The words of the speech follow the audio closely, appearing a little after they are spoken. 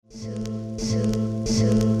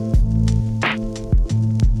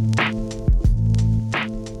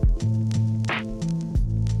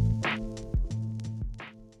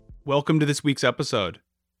Welcome to this week's episode.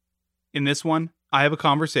 In this one, I have a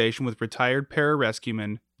conversation with retired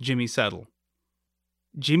pararescueman Jimmy Settle.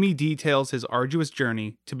 Jimmy details his arduous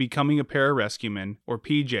journey to becoming a pararescueman, or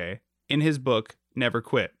PJ, in his book, Never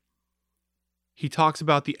Quit. He talks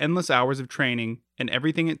about the endless hours of training and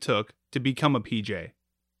everything it took to become a PJ.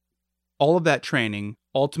 All of that training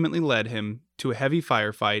ultimately led him to a heavy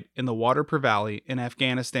firefight in the Waterpur Valley in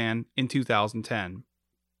Afghanistan in 2010.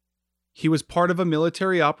 He was part of a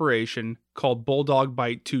military operation called Bulldog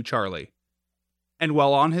Bite 2 Charlie, and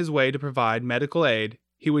while on his way to provide medical aid,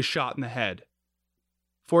 he was shot in the head.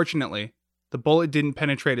 Fortunately, the bullet didn't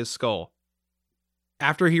penetrate his skull.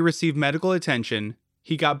 After he received medical attention,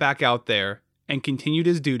 he got back out there and continued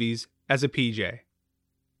his duties as a PJ.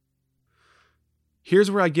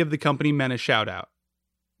 Here's where I give the company men a shout out.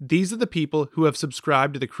 These are the people who have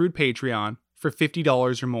subscribed to the Crude Patreon for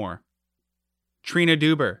 $50 or more. Trina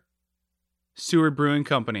Duber, Seward Brewing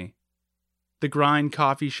Company, The Grind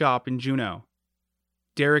Coffee Shop in Juneau,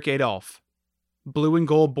 Derek Adolph, Blue and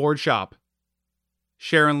Gold Board Shop,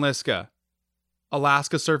 Sharon Liska,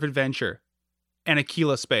 Alaska Surf Adventure, and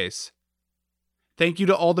Aquila Space. Thank you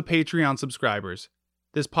to all the Patreon subscribers.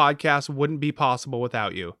 This podcast wouldn't be possible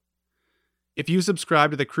without you. If you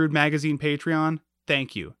subscribe to the Crude Magazine Patreon,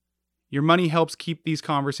 thank you. Your money helps keep these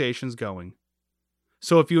conversations going.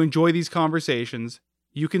 So if you enjoy these conversations,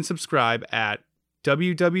 you can subscribe at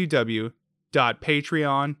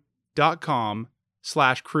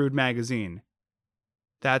www.patreon.com/crudemagazine.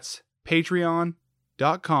 That's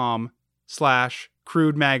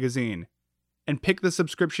patreon.com/crudemagazine, and pick the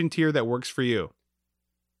subscription tier that works for you.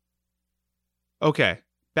 Okay,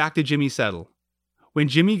 back to Jimmy Settle. When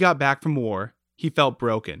Jimmy got back from war, he felt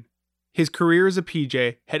broken. His career as a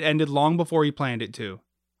PJ had ended long before he planned it to.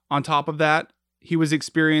 On top of that, he was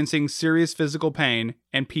experiencing serious physical pain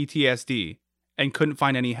and PTSD and couldn't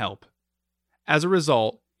find any help. As a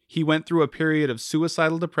result, he went through a period of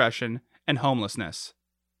suicidal depression and homelessness.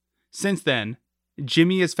 Since then,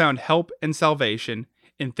 Jimmy has found help and salvation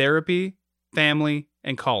in therapy, family,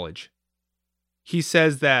 and college. He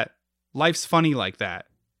says that life's funny like that.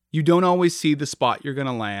 You don't always see the spot you're going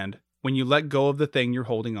to land when you let go of the thing you're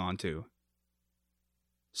holding on to.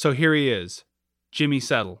 So here he is, Jimmy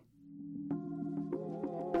Settle.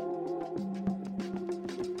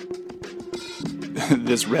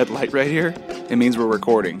 This red light right here, it means we're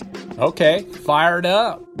recording. Okay, fired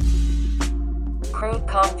up. Crude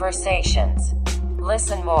Conversations.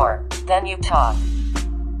 Listen more than you talk.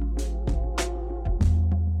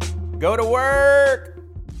 Go to work!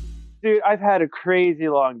 Dude, I've had a crazy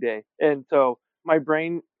long day, and so my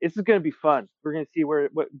brain, this is going to be fun. We're going to see what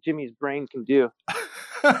Jimmy's brain can do.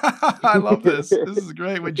 I love this. This is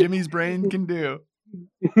great, what Jimmy's brain can do.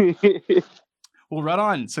 Well, right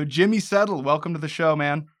on. So Jimmy Settle, welcome to the show,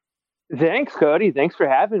 man. Thanks, Cody. Thanks for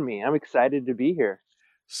having me. I'm excited to be here.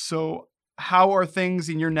 So how are things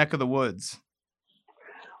in your neck of the woods?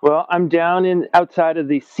 Well, I'm down outside of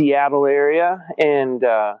the Seattle area, and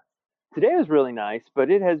today was really nice,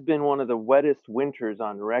 but it has been one of the wettest winters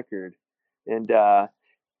on record. And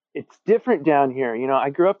it's different down here. You know, I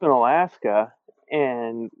grew up in Alaska,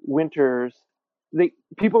 and winters,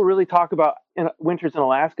 people really talk about winters in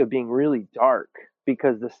Alaska being really dark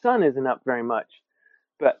because the sun isn't up very much.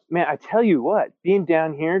 But man, I tell you what, being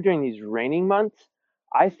down here during these raining months,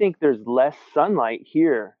 I think there's less sunlight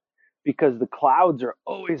here because the clouds are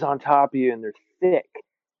always on top of you and they're thick.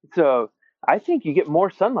 So I think you get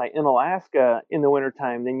more sunlight in Alaska in the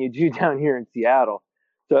wintertime than you do down here in Seattle.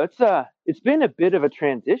 So it's been a bit of a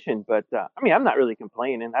transition, but I mean, I'm not really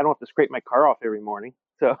complaining. I don't have to scrape my car off every morning.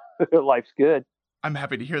 So life's good. I'm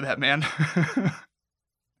happy to hear that, man.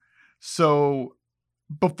 So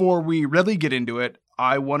before we really get into it,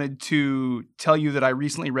 I wanted to tell you that I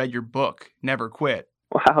recently read your book, Never Quit.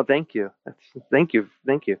 Wow, thank you. Thank you.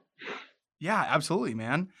 Yeah, absolutely,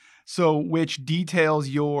 man. So which details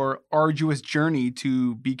your arduous journey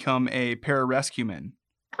to become a pararescueman.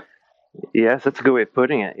 Yes, that's a good way of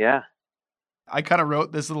putting it. Yeah. I kind of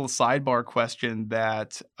wrote this little sidebar question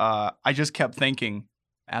that I just kept thinking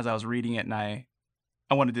as I was reading it, and I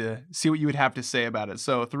wanted to see what you would have to say about it.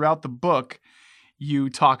 So throughout the book, you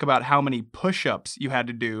talk about how many push-ups you had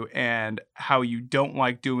to do and how you don't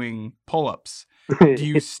like doing pull-ups. Do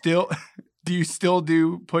you still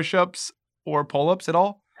do push-ups or pull-ups at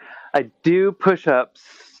all? I do push-ups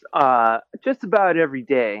just about every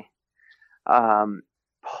day.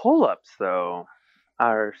 Pull-ups, though,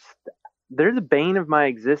 they're the bane of my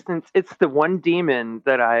existence. It's the one demon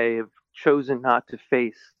that I've chosen not to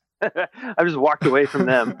face. I've just walked away from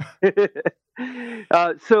them.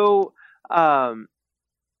 So, um,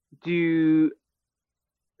 do you,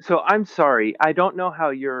 so I'm sorry, I don't know how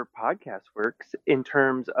your podcast works in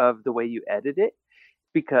terms of the way you edit it,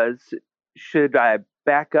 because should I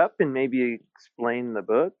back up and maybe explain the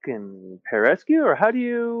book and Pararescue, or how do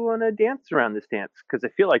you want to dance around this dance? Because I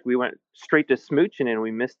feel like we went straight to smooching and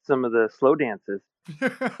we missed some of the slow dances.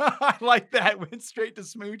 I like that. Went straight to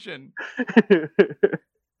smooching.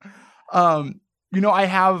 I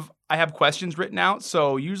have questions written out,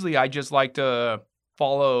 so usually I just like to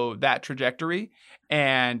follow that trajectory,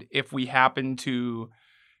 and if we happen to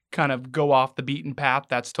kind of go off the beaten path,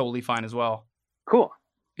 that's totally fine as well. Cool.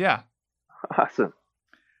 Yeah. Awesome.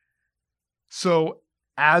 So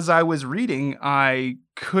as I was reading, I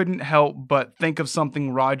couldn't help but think of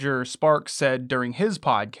something Roger Sparks said during his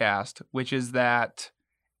podcast, which is that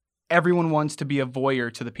everyone wants to be a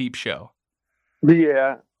voyeur to the peep show.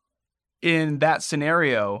 Yeah. In that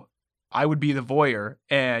scenario, I would be the voyeur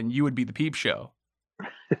and you would be the peep show.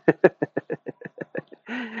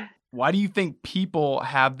 Why do you think people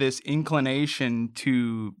have this inclination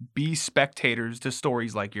to be spectators to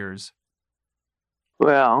stories like yours?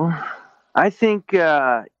 Well, I think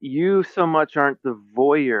you so much aren't the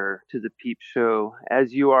voyeur to the peep show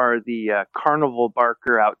as you are the carnival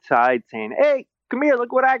barker outside saying, "Hey, come here,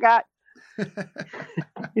 look what I got."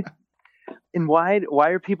 And why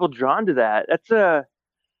are people drawn to that? It's a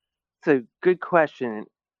good question.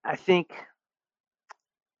 I think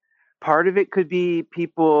part of it could be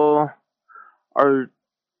people are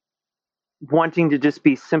wanting to just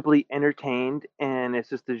be simply entertained, and it's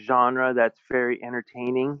just a genre that's very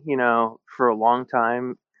entertaining. For a long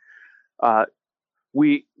time,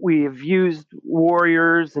 we have used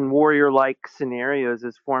warriors and warrior-like scenarios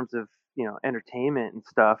as forms of entertainment and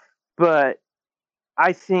stuff. But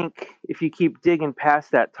I think if you keep digging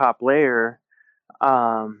past that top layer,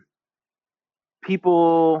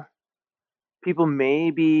 people may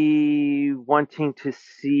be wanting to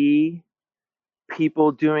see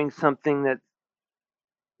people doing something that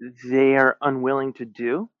they are unwilling to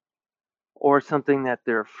do, or something that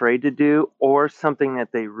they're afraid to do, or something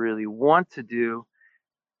that they really want to do,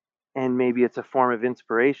 and maybe it's a form of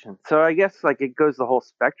inspiration. So I guess like it goes the whole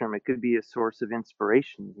spectrum. It could be a source of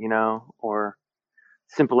inspiration, or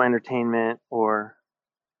simple entertainment, or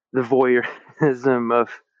the voyeurism of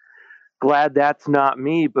glad that's not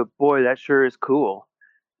me, but boy, that sure is cool.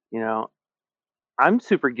 I'm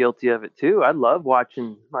super guilty of it too. I love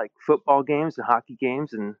watching like football games and hockey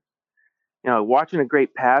games, and watching a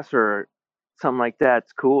great pass or something like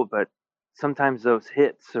that's cool. But sometimes those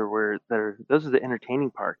hits are those are the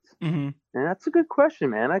entertaining parts. Mm-hmm. And that's a good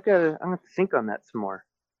question, man. I'm gonna think on that some more.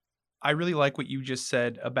 I really like what you just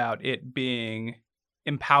said about it being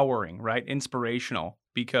empowering, right? Inspirational,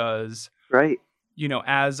 because Right.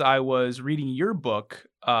 As I was reading your book,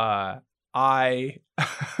 I I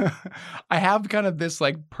have kind of this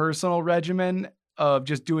like personal regimen of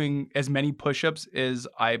just doing as many push-ups as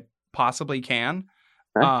I possibly can.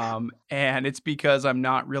 Nice. And it's because I'm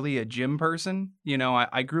not really a gym person.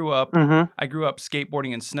 I grew up Mm-hmm.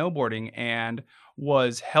 skateboarding and snowboarding and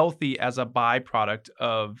was healthy as a byproduct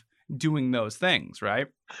of doing those things, right?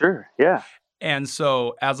 Sure. Yeah. And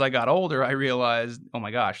so as I got older, I realized, oh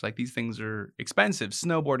my gosh, like these things are expensive,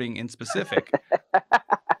 snowboarding in specific.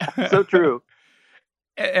 So true.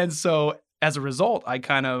 And so as a result, I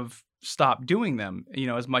kind of stopped doing them,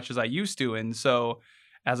 as much as I used to. And so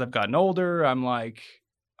as I've gotten older, I'm like,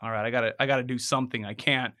 all right, I gotta do something. I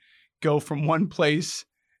can't go from one place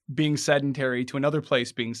being sedentary to another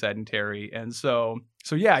place being sedentary. And so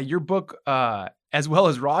yeah, your book, as well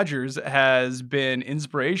as Roger's, has been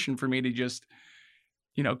inspiration for me to just,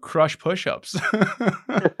 crush push-ups.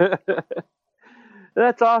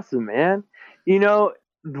 That's awesome, man.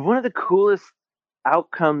 One of the coolest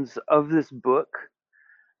outcomes of this book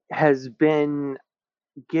has been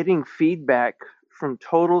getting feedback from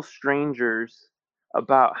total strangers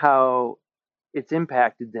about how it's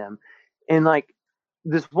impacted them. And like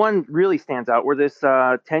this one really stands out where this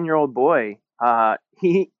 10-year-old boy,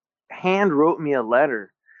 he hand wrote me a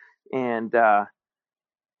letter and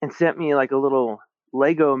sent me like a little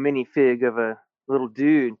Lego minifig of a little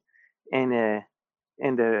dude and a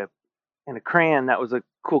and a and a crayon that was a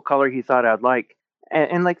cool color he thought I'd like.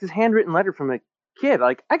 And like this handwritten letter from a kid.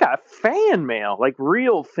 Like I got fan mail, like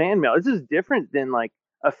real fan mail. This is different than like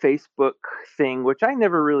a Facebook thing, which I'm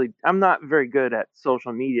not very good at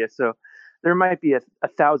social media. So there might be a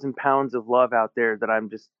 1,000 pounds of love out there that I'm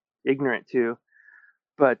just ignorant to.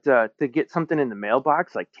 But to get something in the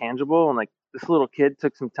mailbox, like tangible, and like this little kid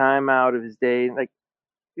took some time out of his day, like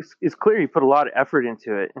it's clear he put a lot of effort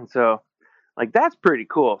into it, and so like that's pretty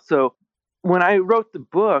cool. So when I wrote the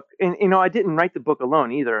book, and I didn't write the book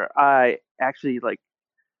alone either. I actually like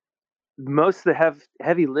most of the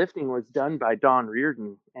heavy lifting was done by Don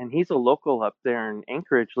Reardon, and he's a local up there in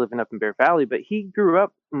Anchorage, living up in Bear Valley. But he grew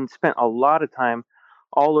up and spent a lot of time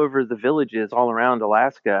all over the villages all around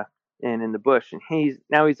Alaska and in the bush. And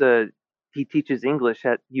he teaches English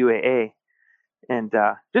at UAA, and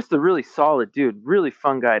just a really solid dude, really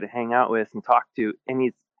fun guy to hang out with and talk to.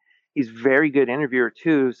 And he's very good interviewer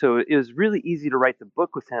too. So it was really easy to write the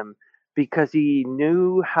book with him because he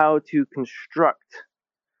knew how to construct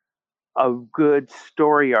a good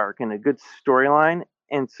story arc and a good storyline.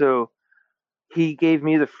 And so he gave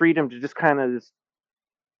me the freedom to just kind of just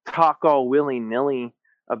talk all willy nilly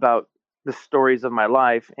about the stories of my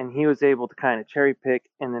life. And he was able to kind of cherry pick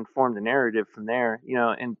and then form the narrative from there,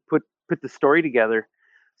 and put the story together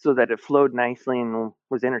so that it flowed nicely and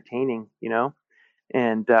was entertaining,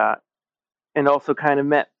 and also kind of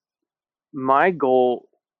met my goal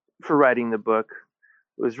for writing the book.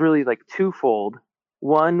 It was really like twofold.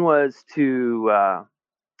 One was to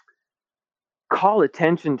call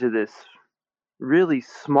attention to this really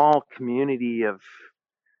small community of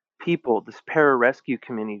people, this pararescue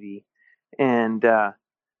community, and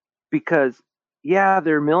because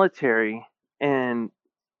they're military and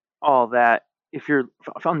all that. If you're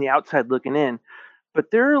on the outside looking in, but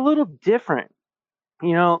they're a little different,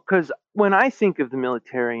 because when I think of the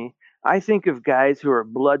military, I think of guys who are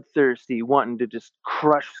bloodthirsty, wanting to just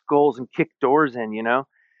crush skulls and kick doors in,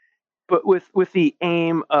 but with the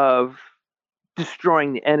aim of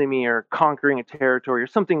destroying the enemy or conquering a territory or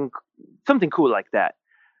something cool like that.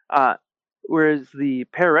 Whereas the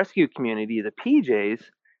pararescue community, the PJs,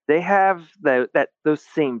 they have those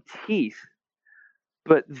same teeth,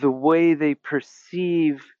 but the way they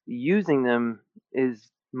perceive using them is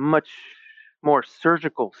much more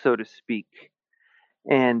surgical, so to speak.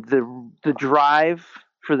 And the drive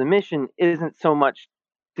for the mission isn't so much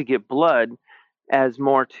to get blood as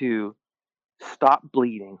more to stop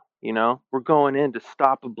bleeding. We're going in to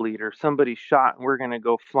stop a bleeder. Somebody's shot, and we're going to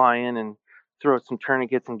go fly in and throw some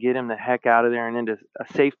tourniquets and get him the heck out of there and into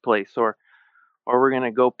a safe place, or we're going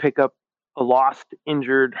to go pick up a lost,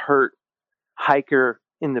 injured, hurt hiker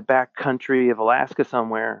in the back country of Alaska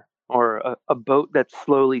somewhere, or a boat that's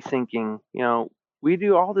slowly sinking. We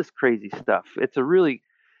do all this crazy stuff.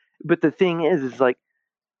 But the thing is like,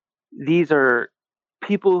 these are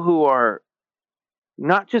people who are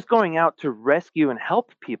not just going out to rescue and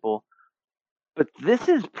help people, but this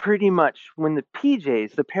is pretty much when the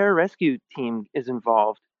PJs, the pararescue team, is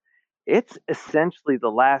involved. It's essentially the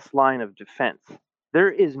last line of defense.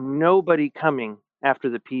 There is nobody coming after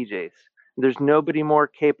the PJs. There's nobody more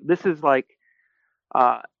capable. This is like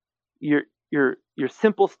your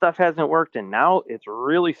simple stuff hasn't worked, and now it's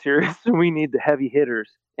really serious. And we need the heavy hitters,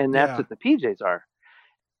 and that's what the PJs are.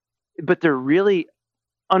 But they're really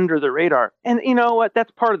under the radar, and you know what?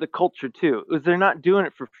 That's part of the culture too. Is they're not doing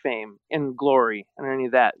it for fame and glory and any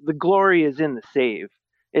of that. The glory is in the save.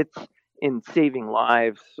 It's in saving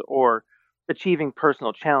lives or achieving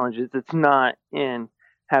personal challenges. It's not in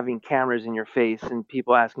having cameras in your face and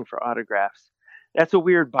people asking for autographs. That's a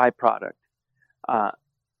weird byproduct.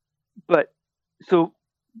 But so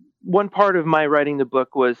one part of my writing the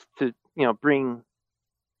book was to bring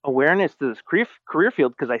awareness to this career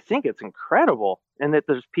field, because I think it's incredible, and that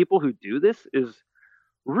there's people who do this is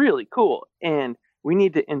really cool, and we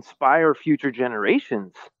need to inspire future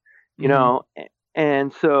generations,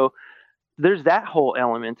 and so there's that whole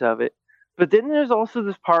element of it. But then there's also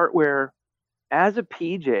this part where, as a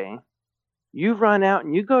PJ, you run out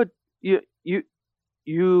and you go,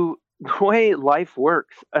 the way life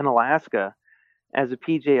works in Alaska as a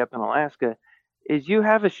PJ up in Alaska is you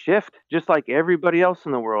have a shift just like everybody else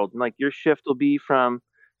in the world. Like your shift will be from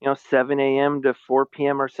 7 a.m. to 4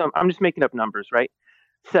 p.m. or some. I'm just making up numbers, right?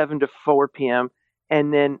 7 to 4 p.m.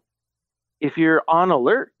 And then if you're on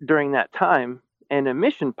alert during that time and a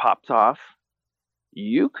mission pops off,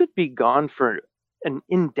 you could be gone for an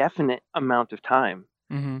indefinite amount of time.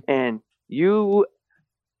 Mm-hmm. And you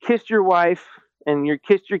kissed your wife and you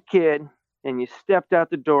kissed your kid and you stepped out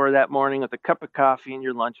the door that morning with a cup of coffee in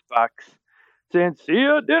your lunchbox saying, "See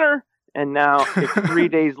you at dinner." And now it's 3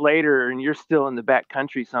 days later and you're still in the back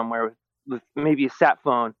country somewhere with maybe a sat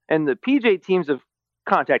phone. And the PJ teams have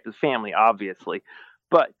contact with family, obviously,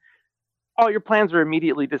 but all your plans are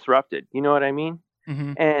immediately disrupted. You know what I mean?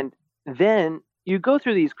 Mm-hmm. And then you go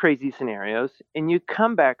through these crazy scenarios and you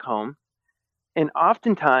come back home, and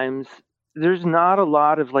oftentimes there's not a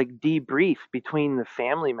lot of like debrief between the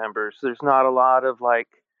family members. There's not a lot of like,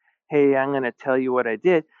 hey, I'm going to tell you what I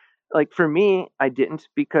did. Like for me, I didn't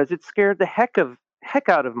because it scared the heck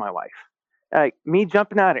out of my wife. Like me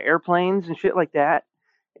jumping out of airplanes and shit like that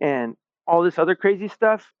and all this other crazy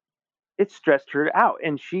stuff, it stressed her out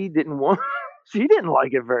and she didn't want she didn't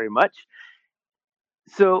like it very much.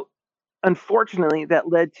 So unfortunately, that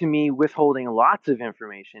led to me withholding lots of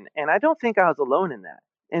information, and I don't think I was alone in that.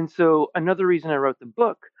 And so another reason I wrote the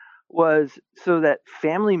book was so that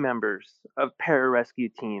family members of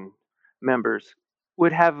pararescue team members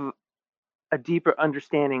would have a deeper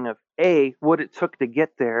understanding of A, what it took to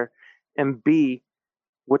get there, and B,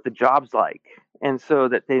 what the job's like. And so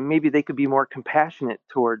that they could be more compassionate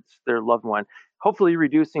towards their loved one, hopefully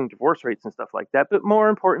reducing divorce rates and stuff like that. But more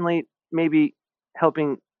importantly, maybe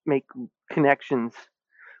helping make connections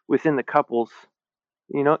within the couples.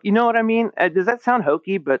 You know what I mean? Does that sound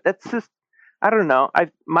hokey? But that's just, I don't know.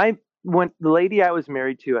 When the lady I was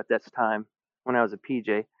married to at this time, when I was a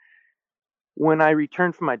PJ, when I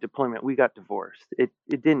returned from my deployment, we got divorced. It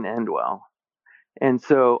didn't end well, and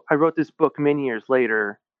so I wrote this book many years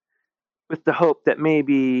later with the hope that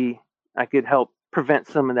maybe I could help prevent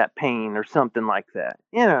some of that pain or something like that.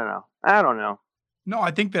 You know, I don't know. No,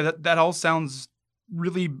 I think that all sounds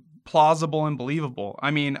really plausible and believable.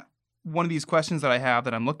 I mean, one of these questions that I have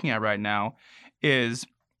that I'm looking at right now is,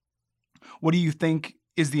 what do you think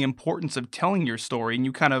is the importance of telling your story? And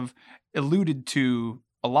you kind of alluded to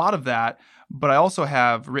a lot of that, but I also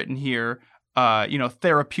have written here,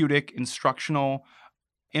 therapeutic, instructional,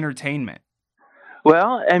 entertainment.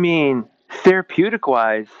 Well, I mean, therapeutic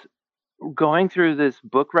wise, going through this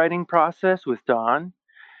book writing process with Don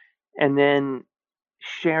and then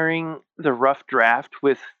sharing the rough draft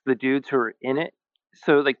with the dudes who were in it.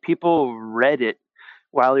 So, like, people read it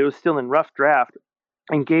while it was still in rough draft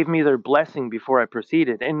and gave me their blessing before I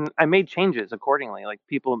proceeded. And I made changes accordingly. Like,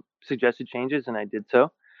 people suggested changes, and I did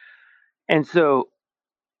so. And so,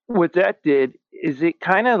 what that did is it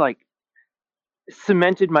kind of like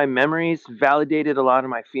cemented my memories, validated a lot of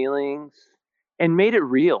my feelings, and made it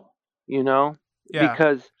real, you know? Yeah.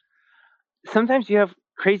 Because sometimes you have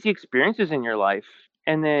crazy experiences in your life,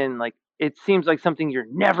 and then, like, it seems like something you're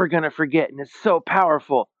never going to forget, and it's so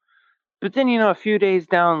powerful. But then, a few days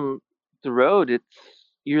down the road,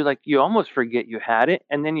 you're like, you almost forget you had it.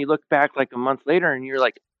 And then you look back like a month later and you're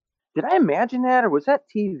like, did I imagine that? Or was that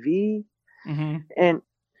TV? Mm-hmm. And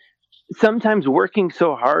sometimes working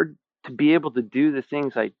so hard to be able to do the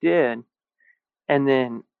things I did and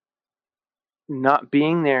then not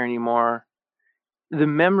being there anymore, the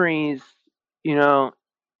memories, you know,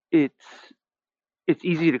 it's it's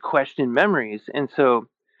easy to question memories. And so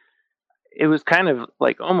it was kind of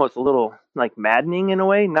like almost a little like maddening in a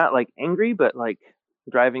way, not like angry, but like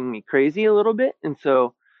driving me crazy a little bit. And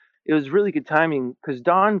so it was really good timing because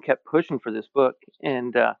Don kept pushing for this book,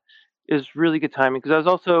 and it was really good timing because I was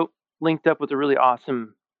also linked up with a really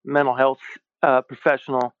awesome mental health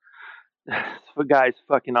professional. The guy's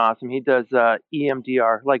fucking awesome. He does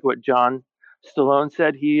EMDR, like what John Stallone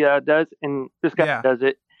said he does, and this guy Yeah. does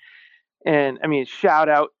it. And I mean, shout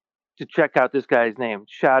out to check out this guy's name.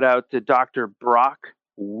 Shout out to Dr. Brock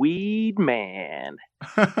Weedman.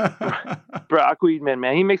 Brock Weedman,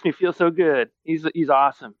 man, he makes me feel so good. He's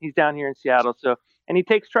awesome. He's down here in Seattle, so and he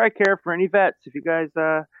takes TRICARE for any vets. If you guys,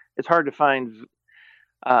 it's hard to find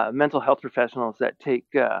mental health professionals that take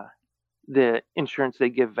the insurance they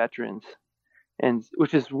give veterans, and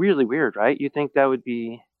which is really weird, right? You think that would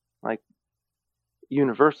be like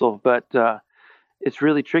universal, but it's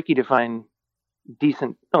really tricky to find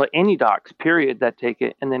decent any docs period that take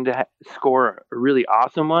it, and then to score a really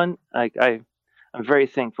awesome one. Like I'm very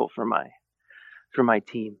thankful for my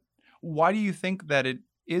team. Why do you think that it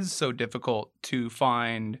is so difficult to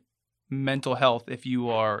find mental health if you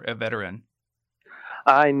are a veteran?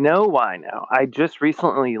 I know why now. I just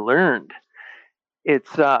recently learned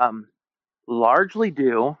it's largely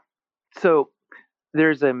due. So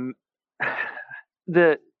there's a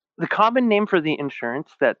the the common name for the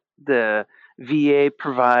insurance that the VA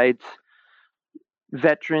provides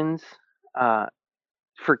veterans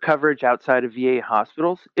for coverage outside of VA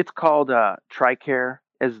hospitals. It's called TRICARE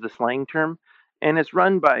as the slang term, and it's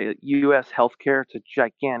run by U.S. Healthcare. It's a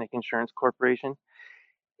gigantic insurance corporation.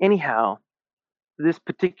 Anyhow, this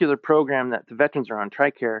particular program that the veterans are on,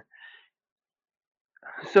 TRICARE.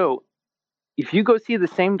 So if you go see the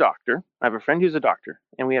same doctor, I have a friend who's a doctor,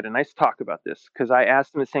 and we had a nice talk about this because I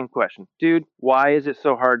asked him the same question. Dude, why is it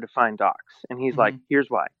so hard to find docs? And he's like, here's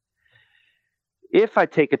why. If I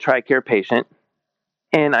take a TRICARE patient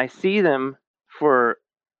and I see them for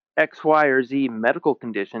X, Y, or Z medical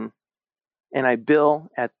condition, and I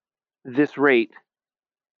bill at this rate,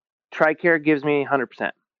 TRICARE gives me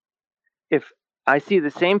 100%. if I see the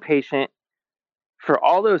same patient for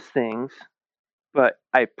all those things, but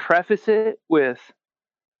I preface it with,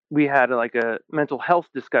 we had like a mental health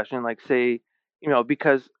discussion, like say,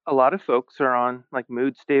 because a lot of folks are on like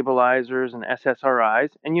mood stabilizers and SSRIs,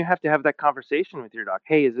 and you have to have that conversation with your doc.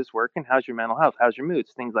 Hey, is this working? How's your mental health? How's your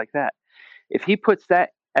moods? Things like that. If he puts that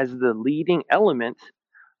as the leading element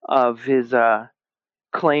of his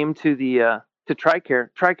claim to the to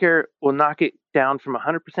TRICARE will knock it down from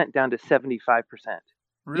 100% down to 75%.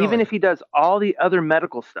 Really? Even if he does all the other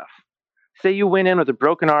medical stuff. Say you went in with a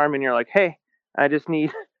broken arm and you're like, hey, I just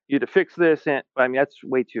need you to fix this. And I mean, that's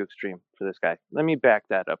way too extreme for this guy. Let me back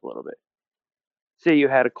that up a little bit. Say you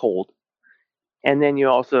had a cold, and then you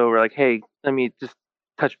also were like, hey, let me just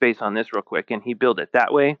touch base on this real quick. And he billed it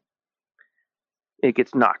that way. It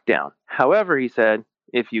gets knocked down. However, he said,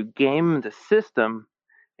 if you game the system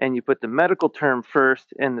and you put the medical term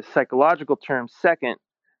first and the psychological term second,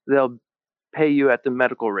 they'll pay you at the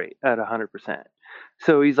medical rate at 100%.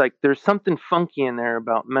 So he's like, there's something funky in there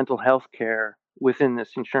about mental health care within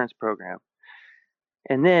this insurance program.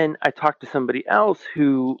 And then I talked to somebody else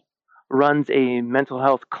who runs a mental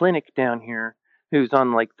health clinic down here, who's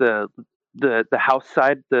on like the house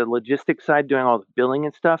side, the logistics side, doing all the billing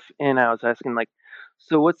and stuff. And I was asking like,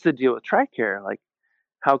 so what's the deal with TRICARE? Like,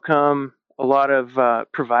 how come a lot of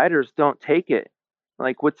providers don't take it?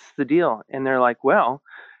 Like, what's the deal? And they're like, well,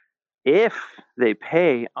 if they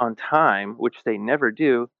pay on time, which they never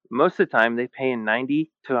do, most of the time they pay in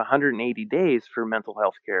 90 to 180 days for mental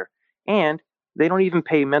health care. And they don't even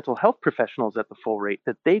pay mental health professionals at the full rate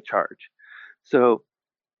that they charge. So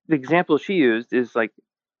the example she used is like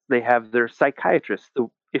they have their psychiatrists.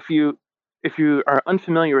 So if you are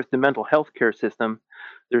unfamiliar with the mental health care system,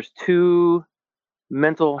 there's two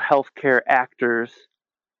mental health care actors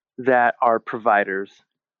that are providers.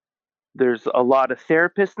 There's a lot of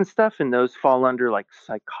therapists and stuff, and those fall under like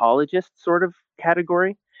psychologist sort of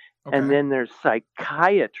category. Okay. And then there's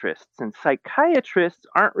psychiatrists, and psychiatrists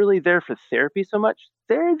aren't really there for therapy so much.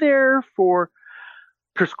 They're there for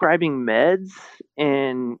prescribing meds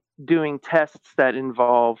and doing tests that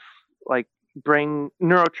involve like brain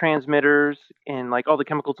neurotransmitters and like all the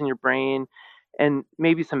chemicals in your brain, and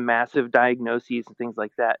maybe some massive diagnoses and things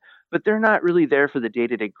like that. But they're not really there for the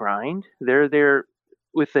day-to-day grind. They're there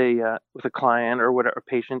with a client or whatever, a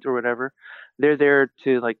patient or whatever. They're there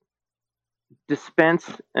to like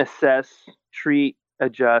dispense, assess, treat,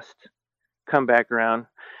 adjust, come back around,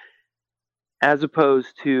 as opposed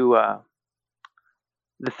to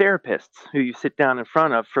the therapists who you sit down in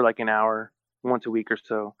front of for like an hour once a week or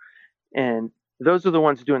so. And those are the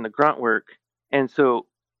ones doing the grunt work. And so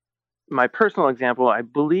my personal example, I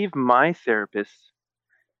believe my therapist,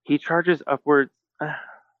 he charges upwards,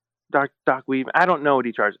 Doc Weedman, I don't know what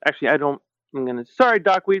he charges. Actually, sorry,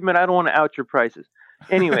 Doc Weedman, I don't want to out your prices.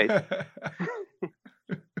 Anyways,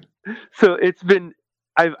 so it's been,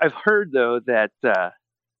 I've heard though that,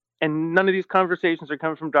 and none of these conversations are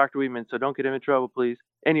coming from Dr. Weedman, so don't get him in trouble, please.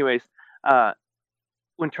 Anyways,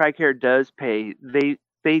 when TRICARE does pay,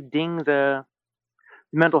 they ding the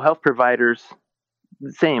mental health providers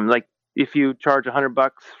the same. Like if you charge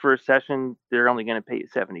 $100 for a session, they're only going to pay you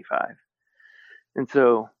 $75. And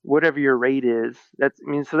so whatever your rate is, that's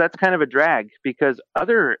kind of a drag, because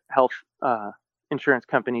other health insurance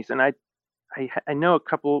companies, and I know a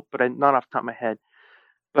couple, but I'm not off the top of my head,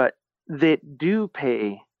 but they do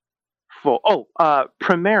pay full.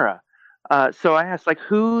 Premera. So I asked, like,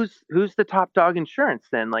 who's the top dog insurance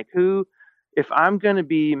then? Like, who, if I'm going to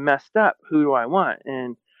be messed up, who do I want?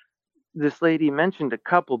 And this lady mentioned a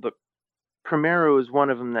couple, but Premera was one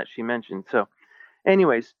of them that she mentioned. So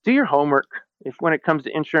anyways, do your homework when it comes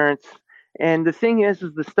to insurance. And the thing is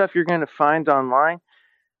the stuff you're going to find online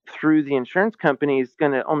through the insurance company is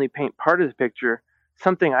going to only paint part of the picture.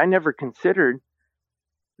 Something I never considered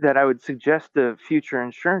that I would suggest to future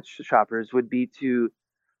insurance shoppers would be to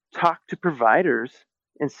talk to providers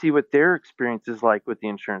and see what their experience is like with the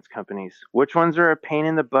insurance companies. Which ones are a pain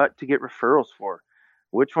in the butt to get referrals for?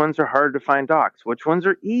 Which ones are hard to find docs? Which ones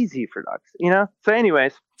are easy for docs? So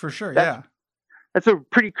anyways. For sure, yeah. That's a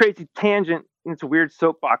pretty crazy tangent. It's a weird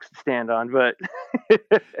soapbox to stand on, but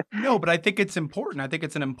no, but I think it's important. I think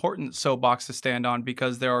it's an important soapbox to stand on,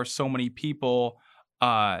 because there are so many people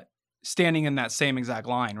standing in that same exact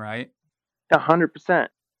line, right? 100%.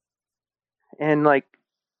 And like,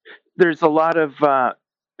 there's a lot of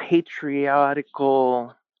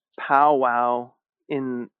patriotical powwow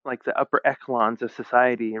in like the upper echelons of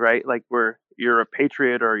society, right? Like where you're a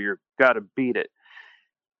patriot or you're gotta beat it.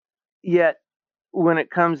 Yet when it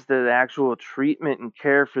comes to the actual treatment and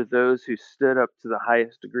care for those who stood up to the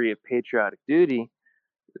highest degree of patriotic duty,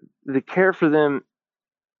 the care for them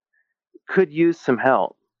could use some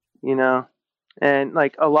help, you know. And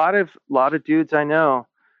like a lot of dudes I know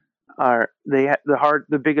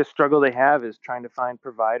the biggest struggle they have is trying to find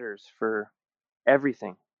providers for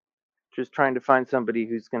everything. Just trying to find somebody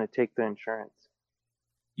who's going to take the insurance.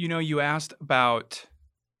 You asked about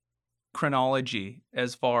chronology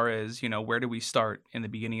as far as, where do we start in the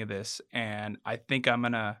beginning of this? And I think I'm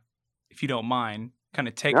going to, if you don't mind, kind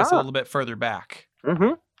of take us a little bit further back.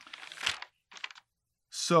 Mm-hmm.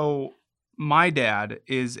 So my dad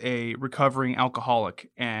is a recovering alcoholic.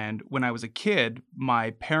 And when I was a kid,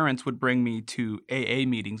 my parents would bring me to AA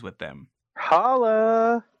meetings with them.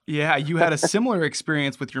 Holla! Yeah, you had a similar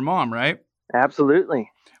experience with your mom, right?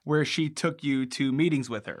 Absolutely. Where she took you to meetings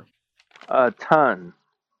with her. A ton.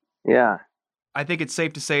 Yeah. I think it's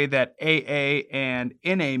safe to say that AA and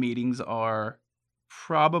NA meetings are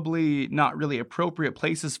probably not really appropriate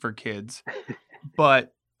places for kids,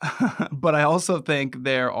 but I also think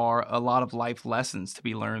there are a lot of life lessons to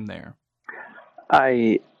be learned there.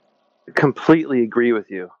 I completely agree with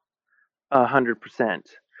you, 100%.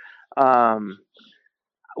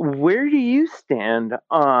 Where do you stand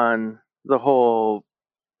on the whole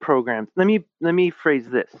program? Let me phrase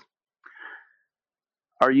this.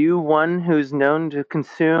 Are you one who's known to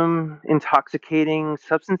consume intoxicating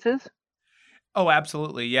substances? Oh,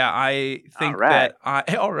 absolutely. Yeah, I think All right.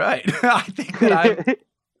 all right. I think that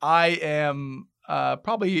I am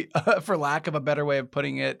probably, for lack of a better way of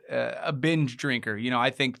putting it, a binge drinker.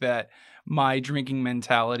 I think that my drinking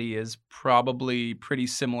mentality is probably pretty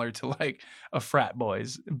similar to like a frat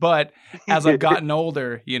boy's. But as I've gotten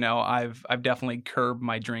older, I've definitely curbed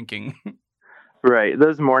my drinking. Right.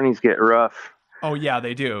 Those mornings get rough. Oh yeah,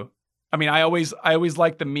 they do. I mean, I always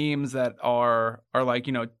like the memes that are like,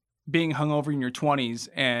 being hungover in your 20s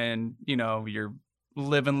and, you're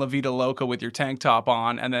living La Vida Loca with your tank top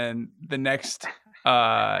on, and then the next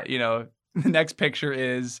the next picture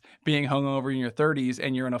is being hungover in your 30s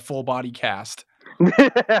and you're in a full body cast.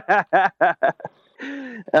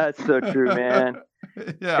 That's so true, man.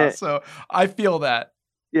 Yeah, so I feel that.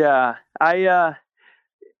 Yeah.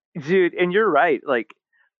 Dude, and you're right. Like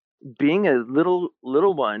being a little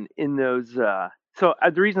one in those the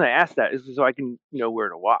reason I asked that is so I can know where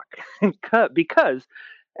to walk. Because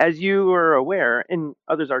as you are aware, and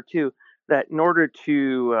others are too, that in order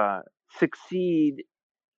to succeed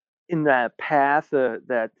in that path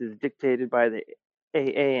that is dictated by the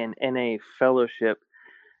AA and NA fellowship,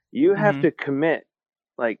 you have to commit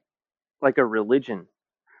like a religion.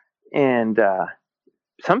 And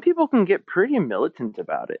some people can get pretty militant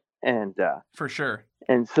about it. And for sure.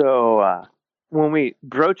 And so when we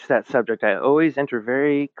broach that subject, I always enter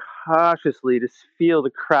very cautiously to feel the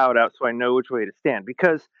crowd out so I know which way to stand.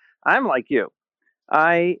 Because I'm like you.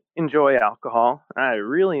 I enjoy alcohol. I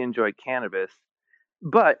really enjoy cannabis.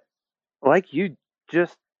 But like you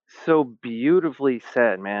just so beautifully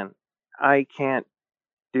said, man, I can't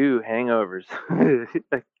do hangovers.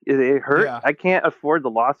 They hurt. Yeah. I can't afford the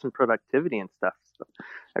loss in productivity and stuff. So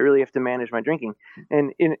I really have to manage my drinking.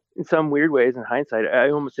 And in some weird ways, in hindsight, I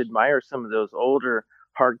almost admire some of those older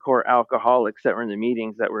hardcore alcoholics that were in the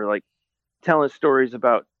meetings that were like telling stories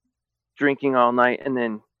about drinking all night and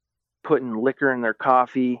then putting liquor in their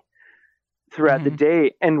coffee throughout the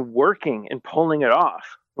day and working and pulling it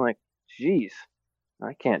off. I'm like, geez,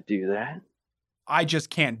 I can't do that. I just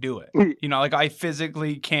can't do it. Like I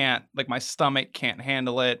physically can't, like my stomach can't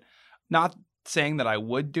handle it. Not saying that I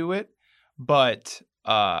would do it, but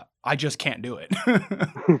I just can't do it.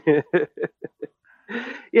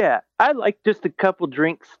 Yeah, I like just a couple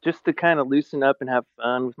drinks just to kind of loosen up and have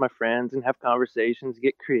fun with my friends and have conversations,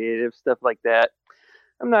 get creative, stuff like that.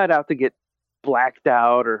 I'm not out to get blacked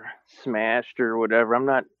out or smashed or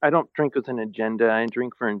whatever. I don't drink with an agenda. I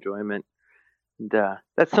drink for enjoyment. And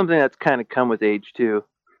that's something that's kind of come with age too.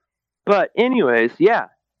 But anyways, yeah,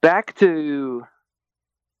 back to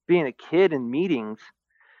being a kid in meetings.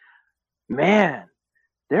 Man,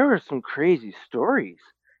 there were some crazy stories.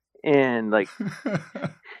 And like,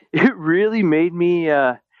 it really made me,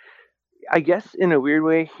 I guess in a weird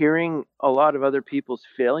way, hearing a lot of other people's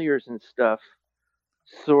failures and stuff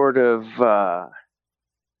sort of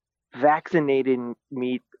vaccinated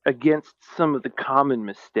me against some of the common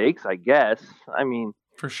mistakes, I guess. I mean,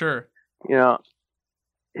 for sure.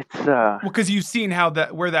 It's well, because you've seen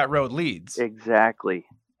where that road leads. Exactly.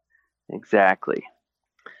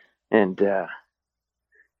 And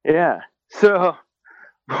yeah. So,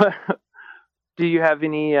 do you have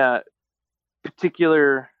any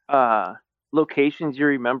particular locations you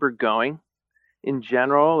remember going in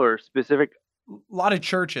general or specific? A lot of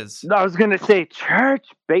churches. No, I was gonna say church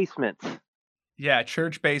basements. Yeah,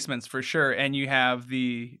 church basements for sure. And you have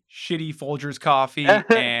the shitty Folgers coffee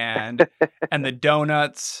and the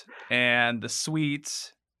donuts and the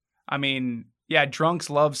sweets. I mean, yeah, drunks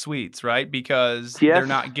love sweets, right? Because they're Yes.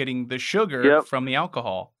 not getting the sugar Yep. from the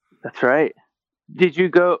alcohol. That's right. Did you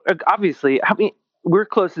go? Obviously, I mean, we're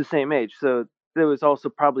close to the same age, so there was also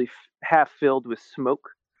probably half filled with smoke.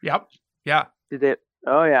 Yep. Yeah. Did it?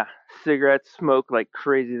 Oh yeah, cigarettes, smoke like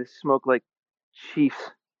crazy. They smoke like chiefs.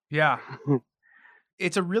 Yeah.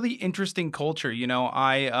 It's a really interesting culture. You know,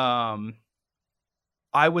 I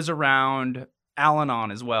was around Al-Anon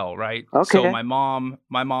as well, right? So Okay. my mom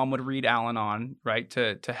would read Al-Anon, right,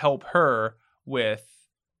 to help her with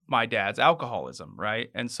my dad's alcoholism, right?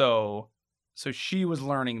 And so she was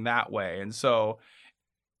learning that way. And so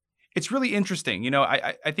it's really interesting. You know,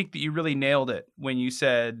 I think that you really nailed it when you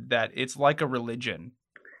said that it's like a religion.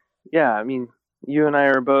 Yeah, I mean, you and I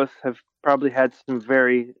are both have probably had some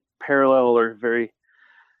very parallel or very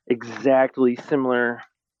exactly similar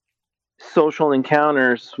social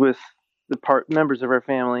encounters with the members of our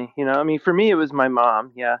family. You know, I mean, for me, it was my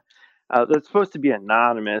mom. Yeah, that's supposed to be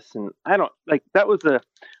anonymous, and I don't like that. Was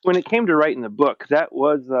when it came to writing the book, that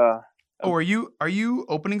was Oh, are you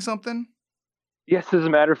opening something? yes. As a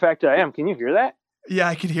matter of fact, I am. Can you hear that? Yeah,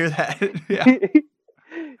 I could hear that. Yeah.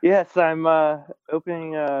 Yes, I'm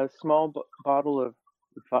opening a small bottle of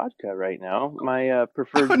vodka right now. My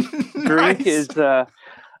preferred drink Nice. is a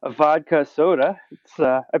vodka soda. It's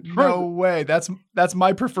I prefer No way. That's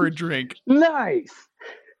my preferred drink. nice.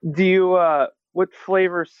 Do you what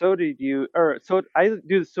flavor soda do you or so I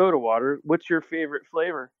do the soda water. What's your favorite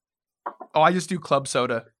flavor? Oh, I just do club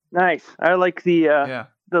soda. Nice. I like Yeah.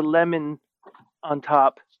 the lemon on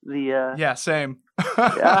top. The Yeah, same.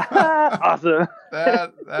 yeah. Awesome.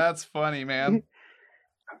 That's funny, man.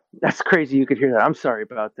 That's crazy you could hear that. I'm sorry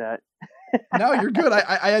about that. No, you're good.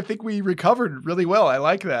 I think we recovered really well. I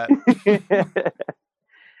like that.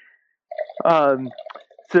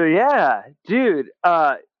 So yeah, dude,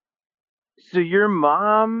 so your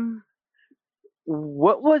mom,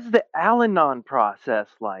 what was the Al-Anon process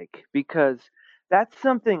like? Because that's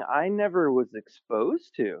something I never was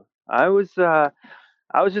exposed to. I was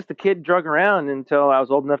just a kid drug around until I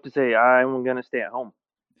was old enough to say I'm gonna stay at home.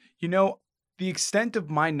 You know, the extent of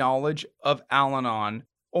my knowledge of Al-Anon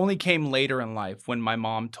only came later in life when my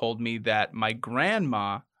mom told me that my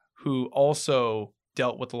grandma, who also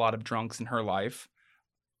dealt with a lot of drunks in her life,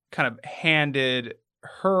 kind of handed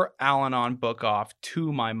her Al-Anon book off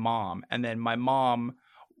to my mom, and then my mom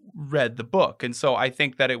read the book. And so I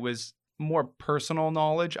think that it was more personal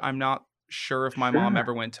knowledge. I'm not sure if my mom Sure.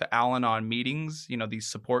 ever went to Al-Anon meetings, you know, these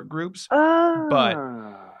support groups, but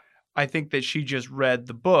Ah. I think that she just read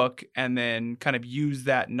the book and then kind of used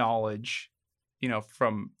that knowledge, you know,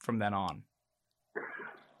 from then on.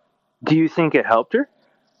 Do you think it helped her?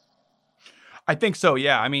 I think so,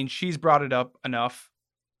 yeah. I mean, she's brought it up enough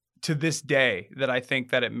to this day that I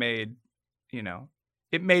think that it made, you know,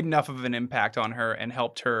 it made enough of an impact on her and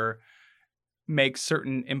helped her make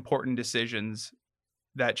certain important decisions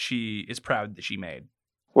that she is proud that she made.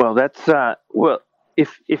 Well, that's well,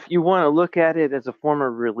 if you want to look at it as a form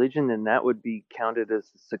of religion, then that would be counted as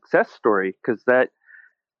a success story because that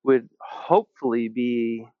would hopefully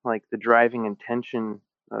be like the driving intention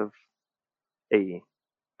of a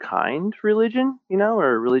kind religion, you know,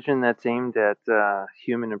 or a religion that's aimed at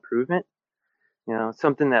human improvement. You know,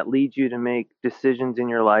 something that leads you to make decisions in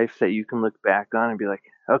your life that you can look back on and be like,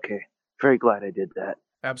 okay, very glad I did that.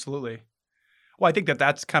 Absolutely. Well, I think that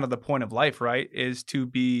that's kind of the point of life, right? Is to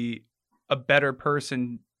be a better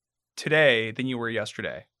person today than you were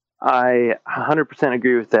yesterday. I 100%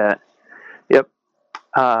 agree with that. Yep.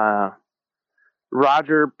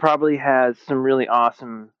 Roger probably has some really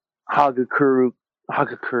awesome Hagakure,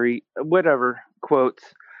 whatever quotes.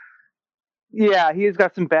 Yeah, he's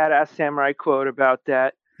got some badass samurai quote about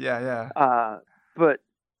that. Yeah. But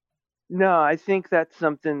no, I think that's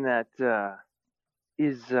something that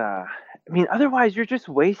is. I mean, otherwise you're just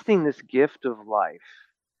wasting this gift of life.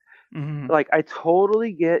 Mhm. Like I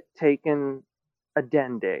totally get taking a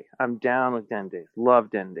den day. I'm down with den days. Love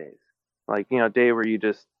den days. Like, you know, a day where you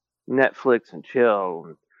just Netflix and chill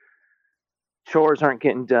and chores aren't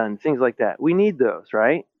getting done, things like that. We need those,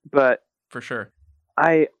 right? But For sure.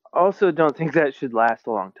 I also don't think that should last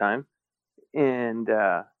a long time. And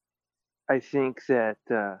I think that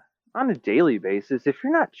on a daily basis, if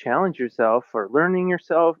you're not challenging yourself or learning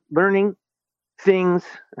things,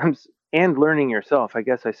 and learning yourself, I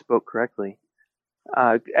guess I spoke correctly.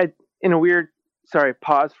 In a weird, sorry,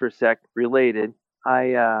 pause for a sec, related.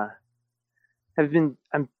 I'm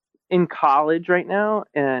in college right now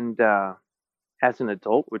and as an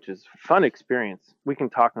adult, which is a fun experience. We can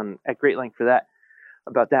talk on at great length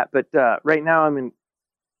about that. But right now I'm in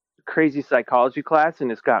crazy psychology class,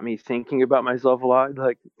 and it's got me thinking about myself a lot,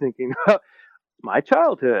 like thinking about my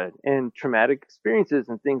childhood and traumatic experiences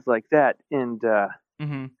and things like that. And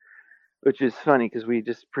Mm-hmm. which is funny because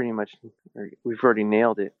we've already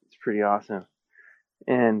nailed it. It's pretty awesome.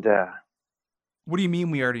 And What do you mean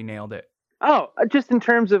we already nailed it? just in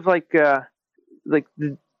terms of like the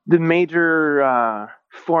major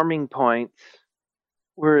forming points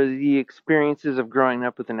were the experiences of growing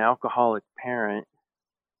up with an alcoholic parent,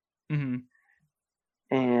 Mm-hmm.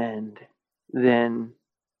 and then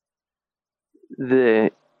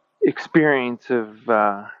the experience of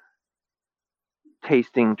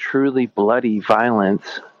tasting truly bloody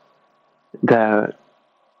violence that,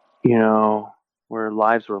 where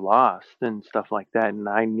lives were lost and stuff like that, and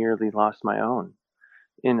I nearly lost my own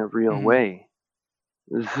in a real Mhm. way.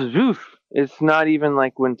 It's not even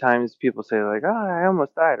like when times people say like, "Oh, I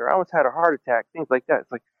almost died," or "I almost had a heart attack," things like that.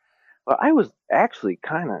 It's like, well, I was actually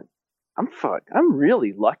I'm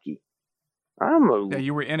really lucky. Yeah,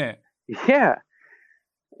 you were in it. Yeah,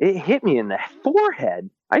 it hit me in the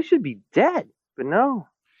forehead. I should be dead, but no.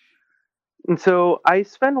 And so I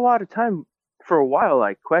spent a lot of time for a while.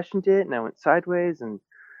 I questioned it, and I went sideways and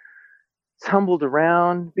tumbled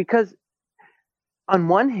around because, on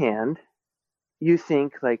one hand, you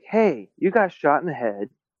think like, "Hey, you got shot in the head.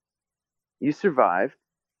 You survived.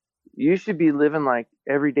 You should be living like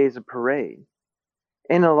every day's a parade."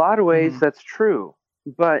 In a lot of ways, Mhm. that's true,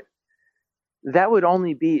 but that would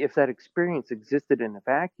only be if that experience existed in a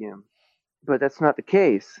vacuum. But that's not the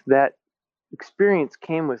case. That experience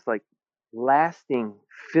came with like lasting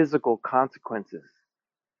physical consequences.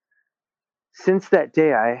 Since that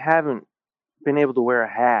day, I haven't been able to wear a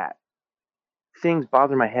hat. Things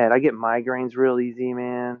bother my head. I get migraines real easy,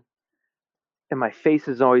 man, and my face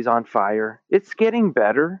is always on fire. It's getting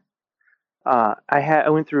better. I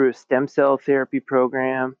went through a stem cell therapy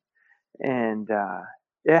program, and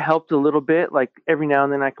it helped a little bit. Like every now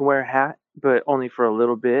and then, I can wear a hat, but only for a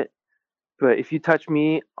little bit. But if you touch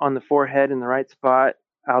me on the forehead in the right spot,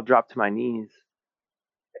 I'll drop to my knees,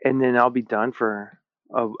 and then I'll be done for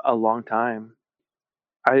a long time.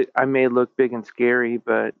 I may look big and scary,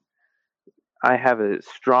 but I have a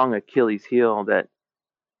strong Achilles heel that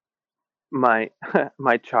my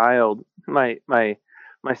my child, my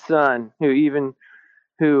son,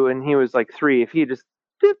 and he was like 3, if he just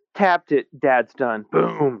tapped it, dad's done.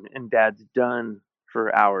 Boom, and dad's done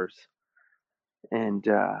for hours. And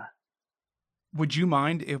Would you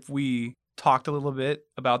mind if we talked a little bit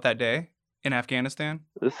about that day in Afghanistan?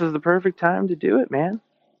 this is the perfect time to do it, man.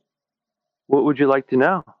 What would you like to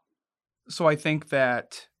know? So I think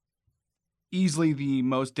that easily the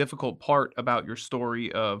most difficult part about your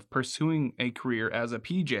story of pursuing a career as a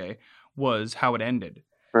PJ was how it ended.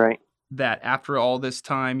 Right. That after all this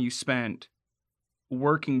time you spent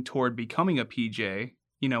working toward becoming a PJ,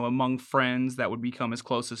 among friends that would become as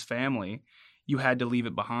close as family, you had to leave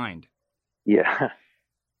it behind. Yeah.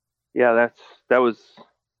 Yeah, that was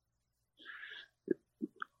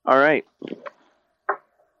all right.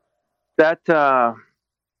 That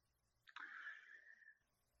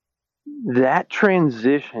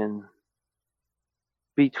transition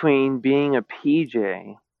between being a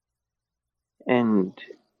PJ and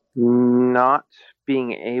not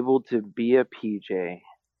being able to be a PJ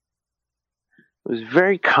was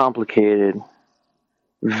very complicated,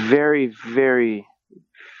 very, very,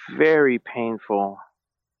 very painful.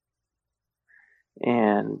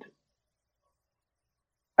 And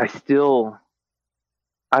I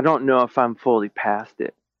don't know if I'm fully past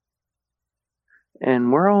it.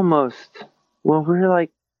 And we're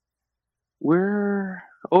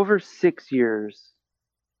over 6 years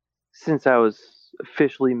since I was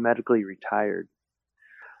officially medically retired.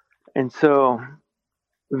 And so,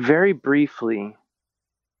 very briefly,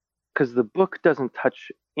 because the book doesn't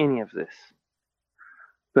touch any of this,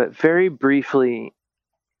 but very briefly,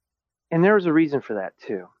 and there was a reason for that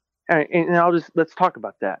too. And let's talk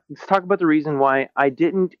about that. Let's talk about the reason why I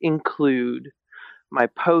didn't include my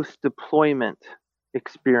post deployment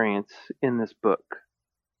experience in this book.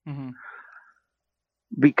 Mm-hmm.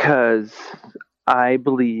 Because I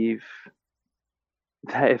believe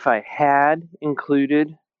that if I had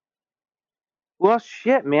included, well,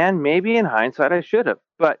 shit, man, maybe in hindsight I should have.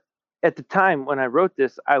 But at the time when I wrote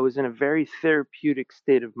this, I was in a very therapeutic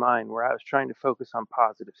state of mind where I was trying to focus on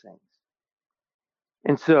positive things.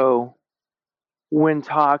 And so when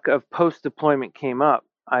talk of post deployment came up,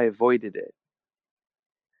 I avoided it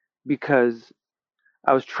because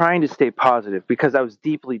I was trying to stay positive because I was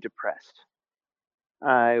deeply depressed.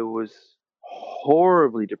 I was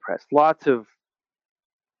horribly depressed. Lots of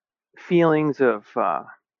feelings of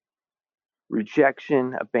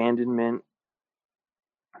rejection, abandonment,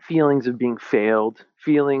 feelings of being failed,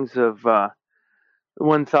 feelings of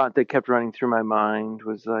one thought that kept running through my mind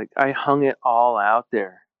was like, I hung it all out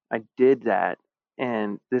there. I did that,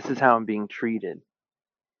 and this is how I'm being treated.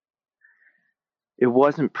 It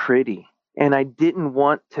wasn't pretty. And I didn't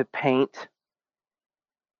want to paint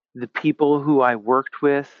the people who I worked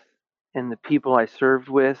with and the people I served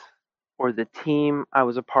with, or the team I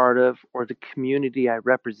was a part of, or the community I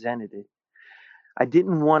represented. I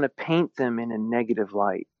didn't want to paint them in a negative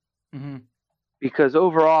light. Mm-hmm. Because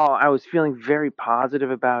overall I was feeling very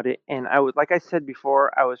positive about it, and I was, like I said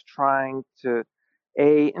before, I was trying to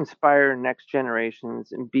A, inspire next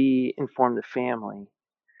generations, and B, inform the family.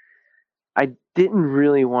 I didn't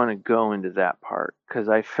really want to go into that part because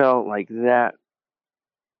I felt like that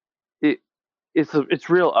it's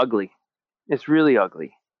real ugly. It's really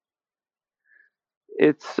ugly.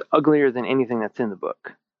 It's uglier than anything that's in the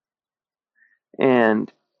book. And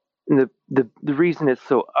the reason it's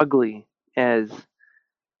so ugly is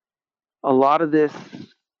a lot of this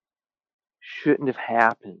shouldn't have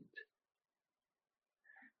happened.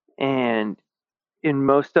 And in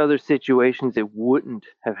most other situations, it wouldn't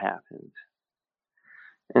have happened.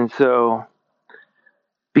 And so,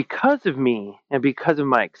 because of me and because of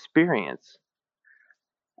my experience,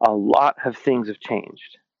 a lot of things have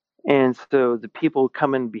changed. And so, the people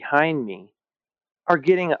coming behind me are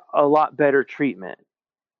getting a lot better treatment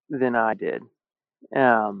than I did.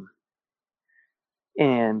 Um,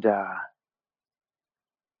 and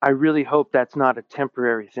I really hope that's not a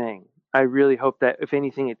temporary thing. I really hope that, if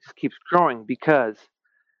anything, it just keeps growing, because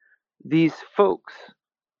these folks,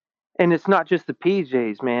 and it's not just the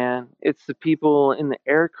PJs, man. It's the people in the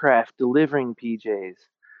aircraft delivering PJs.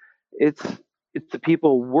 It's it's the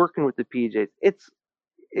people working with the PJs.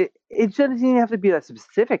 It doesn't even have to be that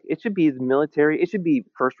specific. It should be the military. It should be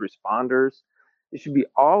first responders. It should be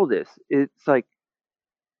all this. It's like,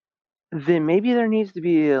 then maybe there needs to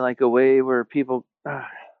be like a way where people.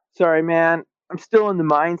 Sorry, man. I'm still in the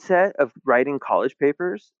mindset of writing college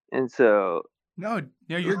papers, and so. No,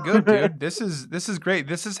 you're good, dude. This is great.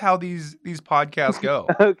 This is how these podcasts go.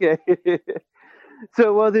 Okay.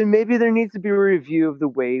 So, well, then maybe there needs to be a review of the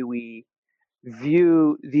way we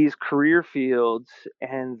view these career fields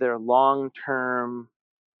and their long-term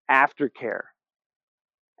aftercare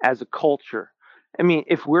as a culture. I mean,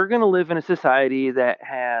 if we're going to live in a society that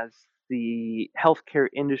has the healthcare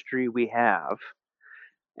industry we have,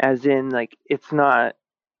 as in, like, it's not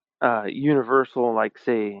universal, like,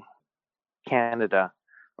 say, Canada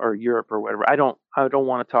or Europe or whatever. I don't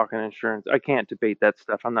want to talk on insurance. I can't debate that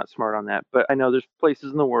stuff. I'm not smart on that. But I know there's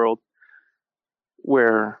places in the world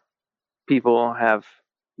where people have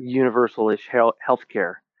universal-ish health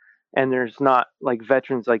care, and there's not like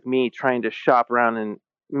veterans like me trying to shop around and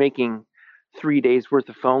making 3 days worth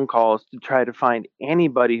of phone calls to try to find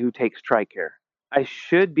anybody who takes TRICARE. I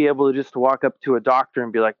should be able to just walk up to a doctor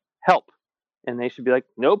and be like, help, and they should be like,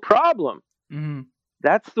 no problem. Mm-hmm.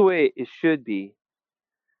 That's the way it should be.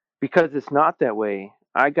 Because it's not that way,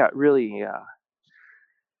 I got really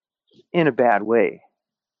in a bad way.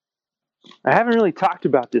 I haven't really talked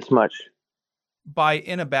about this much. By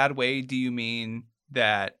in a bad way, do you mean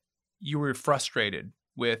that you were frustrated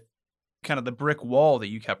with kind of the brick wall that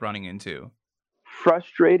you kept running into?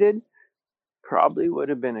 Frustrated probably would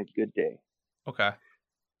have been a good day. Okay.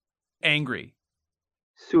 Angry.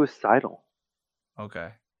 Suicidal. Okay.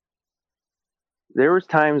 There was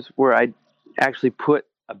times where I actually put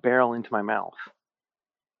a barrel into my mouth.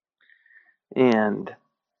 And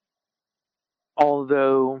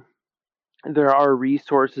although there are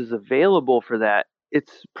resources available for that,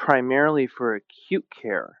 it's primarily for acute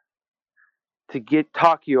care to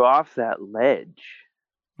talk you off that ledge.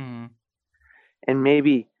 Mm-hmm. And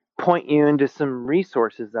maybe point you into some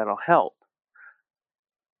resources that'll help.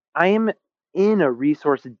 I am in a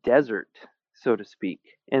resource desert, so to speak.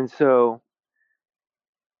 And so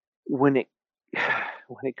when it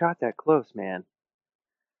got that close, man,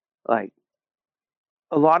 like,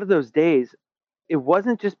 a lot of those days, it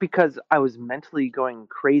wasn't just because I was mentally going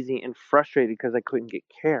crazy and frustrated because I couldn't get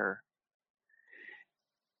care.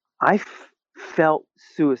 I felt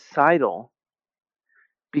suicidal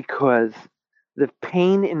because the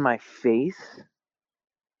pain in my face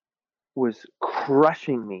was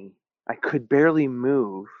crushing me. I could barely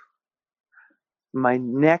move. My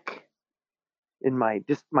neck and my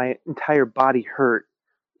entire body hurt.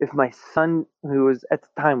 If my son, who was at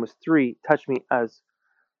the time was 3, touched me, I was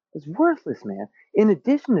worthless, man. In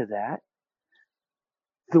addition to that,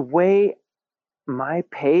 the way my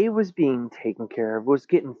pay was being taken care of, was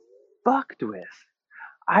getting fucked with.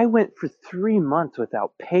 I went for 3 months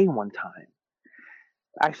without pay one time.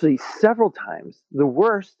 Actually, several times. The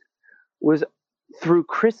worst was through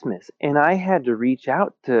Christmas, and I had to reach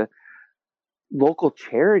out to local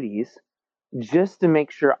charities just to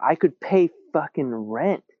make sure I could pay fucking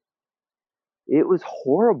rent. It was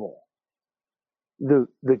horrible. The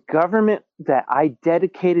government that I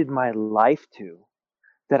dedicated my life to,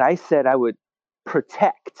 that I said I would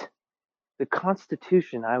protect, the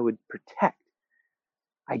Constitution I would protect,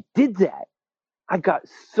 I did that. I got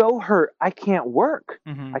so hurt I can't work.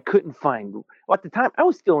 Mm-hmm. I couldn't find, well, at the time I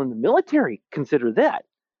was still in the military. Consider that.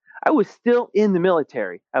 I was still in the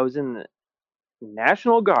military. I was in the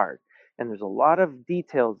National Guard, and there's a lot of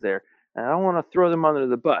details there, and I don't want to throw them under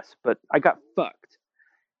the bus, but I got fucked,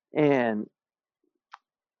 and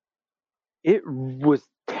it was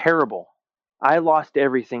terrible. I lost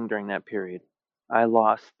everything during that period. I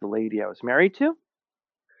lost the lady I was married to.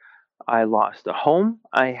 I lost a home.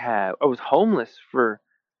 I was homeless for,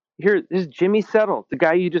 here. This is Jimmy Settle, the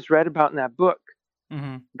guy you just read about in that book.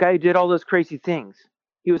 Mm-hmm. The guy who did all those crazy things.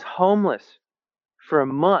 He was homeless for a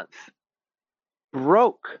month,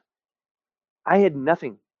 broke. I had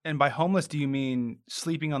nothing. And by homeless, do you mean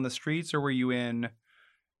sleeping on the streets, or were you in?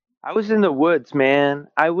 I was in the woods, man.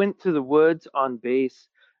 I went to the woods on base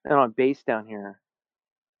and on base down here.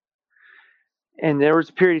 And there was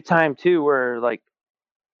a period of time too where like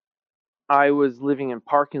I was living in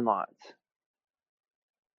parking lots,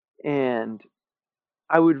 and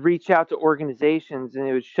I would reach out to organizations and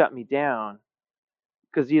it would shut me down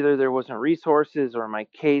because either there wasn't resources, or my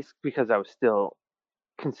case, because I was still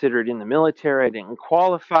considered in the military, I didn't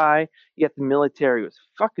qualify, yet the military was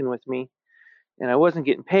fucking with me and I wasn't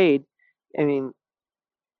getting paid. I mean,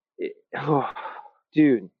 oh,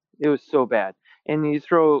 dude, it was so bad. And you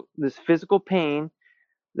throw this physical pain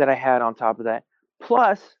that I had on top of that.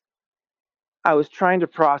 Plus, I was trying to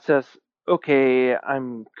process, okay,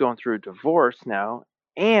 I'm going through a divorce now.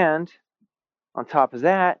 And on top of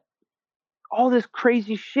that, all this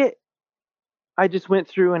crazy shit I just went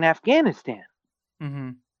through in Afghanistan.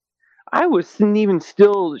 Mm-hmm. I wasn't even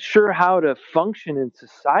still sure how to function in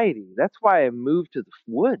society. That's why I moved to the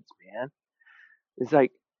woods, man. It's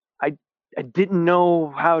like I I didn't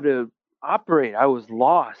know how to operate. I was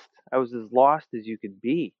lost. I was as lost as you could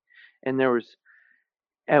be. And I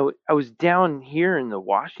was down here in the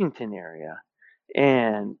Washington area,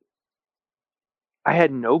 and I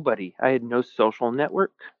had nobody. I had no social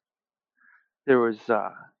network. There was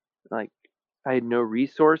like I had no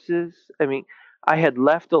resources. I mean, I had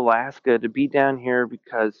left Alaska to be down here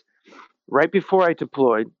because right before I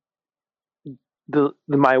deployed,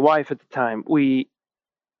 my wife at the time,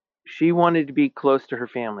 she wanted to be close to her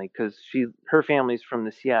family because her family's from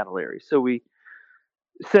the Seattle area. So we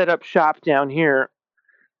set up shop down here,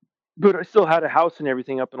 but I still had a house and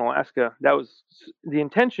everything up in Alaska. That was the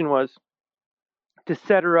intention, was to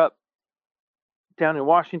set her up down in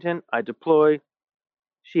Washington. I deploy.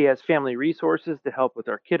 She has family resources to help with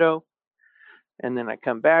our kiddo. And then I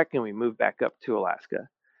come back and we move back up to Alaska.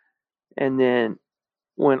 And then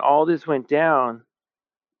when all this went down,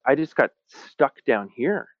 I just got stuck down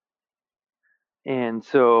here. And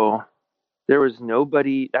so there was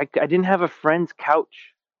nobody. I didn't have a friend's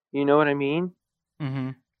couch. You know what I mean?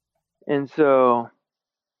 Mm-hmm. And so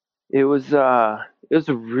it was a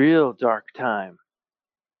real dark time.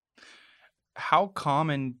 How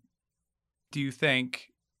common do you think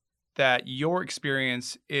that your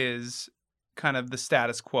experience is kind of the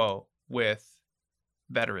status quo with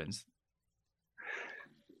veterans?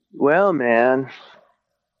 Well, man,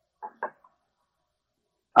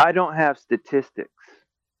 I don't have statistics,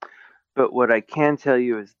 but what I can tell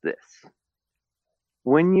you is this.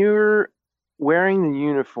 When you're wearing the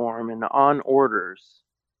uniform and on orders,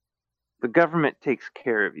 the government takes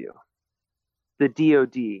care of you. The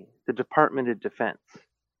DOD, the Department of Defense.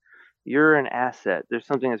 You're an asset. There's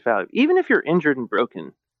something that's valuable. Even if you're injured and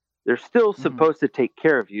broken, they're still supposed to take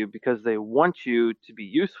care of you because they want you to be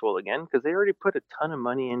useful again, because they already put a ton of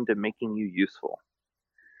money into making you useful.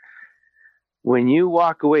 When you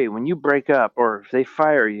walk away, when you break up, or if they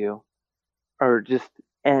fire you, or just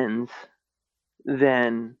ends,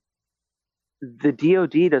 then the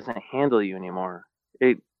DOD doesn't handle you anymore.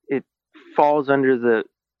 It falls under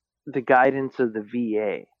the guidance of the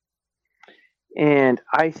VA. And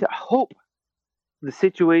I hope the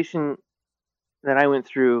situation that I went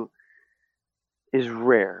through is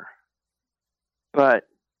rare.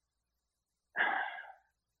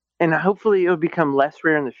 And hopefully it'll become less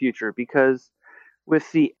rare in the future, because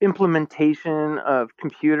with the implementation of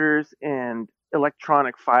computers and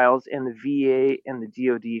electronic files and the VA and the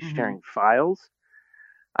DoD sharing files.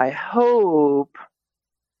 I hope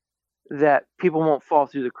that people won't fall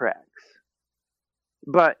through the cracks.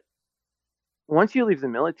 But once you leave the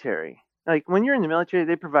military, like when you're in the military,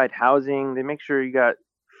 they provide housing, they make sure you got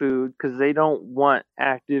food because they don't want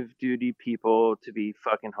active duty people to be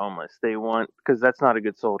fucking homeless. They want, because that's not a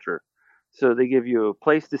good soldier. So they give you a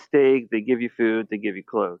place to stay, they give you food, they give you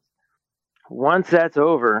clothes. Once that's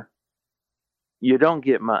over, you don't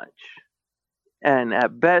get much. And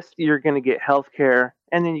at best, you're going to get health care,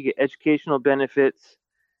 and then you get educational benefits,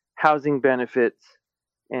 housing benefits,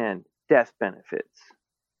 and death benefits.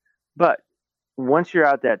 But once you're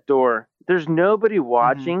out that door, there's nobody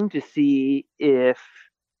watching to see if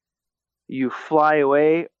you fly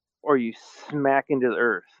away or you smack into the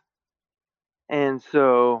earth. And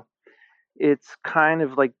so it's kind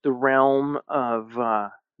of like the realm of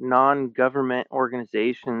non-government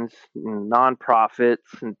organizations,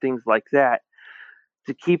 non-profits, and things like that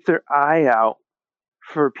to keep their eye out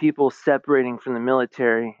for people separating from the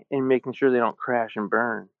military and making sure they don't crash and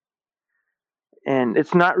burn. And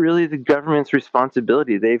it's not really the government's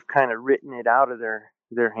responsibility. They've kind of written it out of their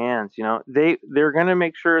hands. You know, they're going to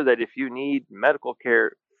make sure that if you need medical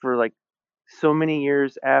care for like so many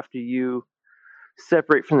years after you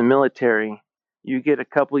separate from the military, you get a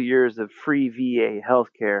couple years of free VA health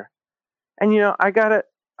care. And you know, I gotta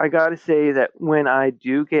say that when I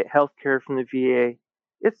do get health care from the VA,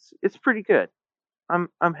 it's pretty good.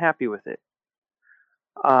 I'm happy with it.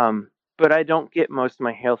 But I don't get most of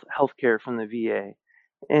my health care from the VA,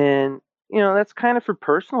 and you know that's kind of for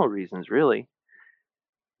personal reasons, really.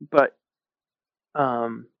 But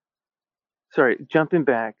sorry, jumping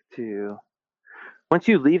back to once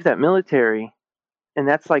you leave that military, and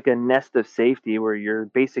that's like a nest of safety where your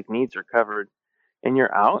basic needs are covered, and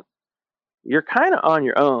you're out, you're kind of on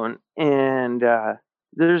your own, and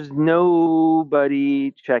there's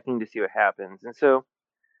nobody checking to see what happens, and so.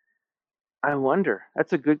 I wonder.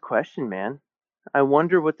 That's a good question, man. I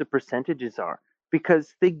wonder what the percentages are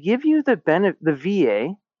because they give you the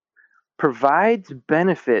VA provides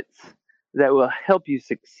benefits that will help you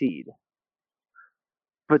succeed.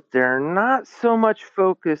 But they're not so much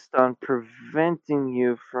focused on preventing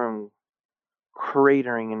you from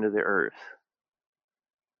cratering into the earth.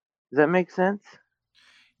 Does that make sense?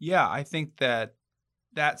 Yeah, I think that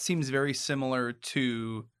seems very similar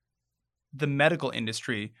to the medical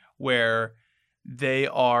industry where they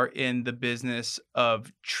are in the business of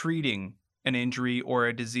treating an injury or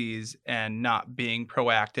a disease and not being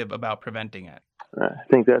proactive about preventing it. I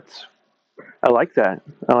think I like that.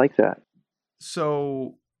 I like that.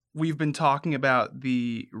 So we've been talking about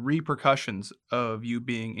the repercussions of you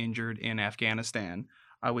being injured in Afghanistan.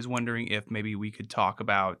 I was wondering if maybe we could talk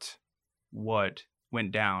about what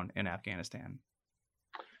went down in Afghanistan.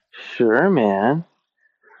 Sure, man.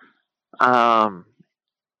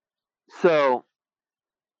 So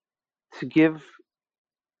to give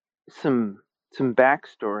some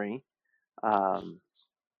backstory, let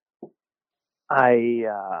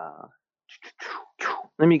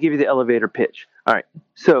me give you the elevator pitch. All right,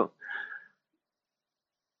 so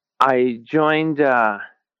I joined the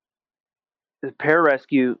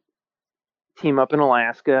pararescue team up in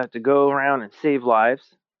Alaska to go around and save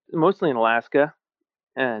lives, mostly in Alaska,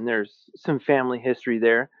 and there's some family history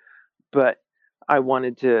there. But I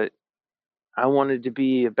wanted to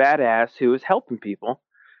be a badass who was helping people,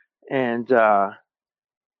 and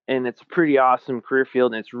it's a pretty awesome career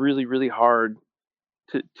field, and it's really really hard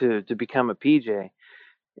to become a PJ.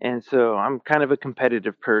 And so I'm kind of a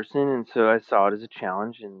competitive person, and so I saw it as a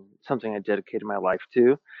challenge and something I dedicated my life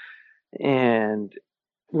to. And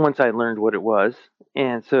once I learned what it was,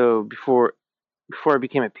 and so before I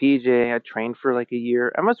became a PJ, I trained for like a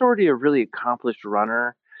year. I was already a really accomplished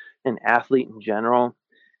runner and athlete in general,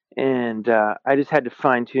 and I just had to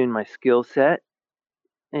fine tune my skill set.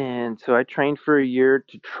 And so I trained for a year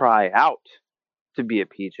to try out to be a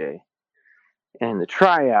PJ. And the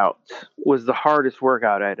tryout was the hardest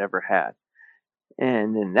workout I'd ever had.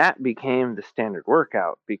 And then that became the standard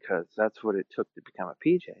workout because that's what it took to become a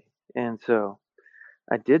PJ. And so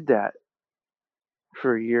I did that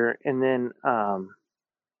for a year. And then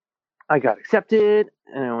I got accepted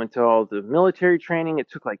and I went to all the military training. It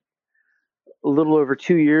took like a little over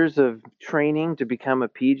 2 years of training to become a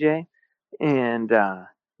PJ. And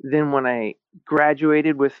then when I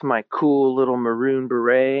graduated with my cool little maroon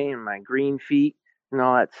beret and my green feet and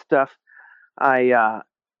all that stuff, I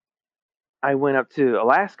went up to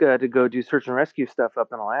Alaska to go do search and rescue stuff up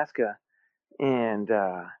in Alaska. And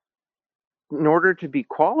in order to be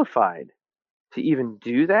qualified to even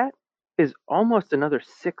do that, is almost another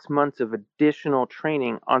 6 months of additional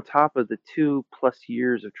training on top of the 2+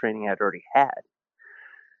 years of training I'd already had.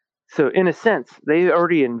 So in a sense, they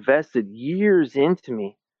already invested years into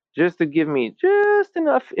me just to give me just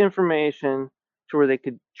enough information to where they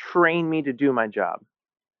could train me to do my job.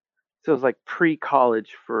 So it was like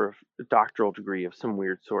pre-college for a doctoral degree of some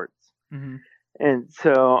weird sorts. Mm-hmm. And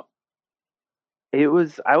so I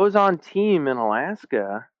was on team in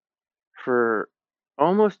Alaska for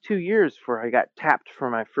almost 2 years before I got tapped for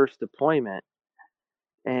my first deployment.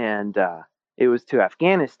 And it was to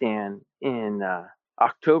Afghanistan in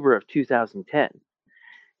October of 2010.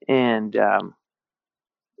 And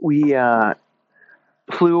we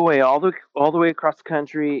flew away all the way across the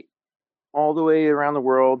country, all the way around the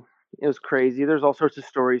world. It was crazy. There's all sorts of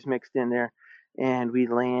stories mixed in there, and we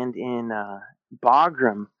land in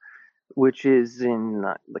Bagram, which is in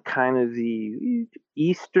the kind of the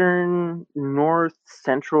eastern, north,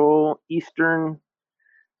 central, eastern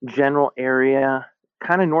general area,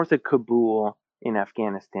 kind of north of Kabul in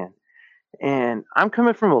Afghanistan. And I'm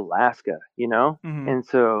coming from Alaska, Mm-hmm. and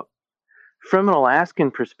so from an Alaskan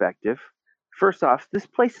perspective, first off, this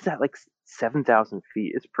place is at like 7,000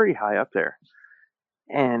 feet. It's pretty high up there.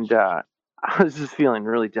 And I was just feeling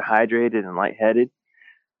really dehydrated and lightheaded.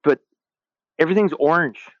 But everything's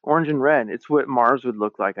orange and red. It's what Mars would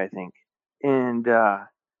look like, I think. And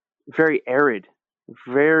very arid.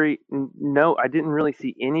 No, I didn't really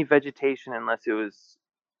see any vegetation unless it was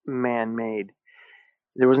man made.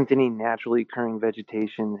 There wasn't any naturally occurring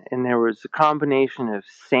vegetation, and there was a combination of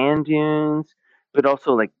sand dunes, but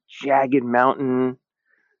also like jagged mountains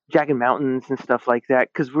and stuff like that.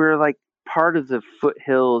 Because we're like part of the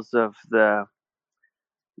foothills of the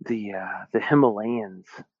Himalayas,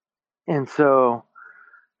 and so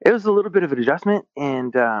it was a little bit of an adjustment.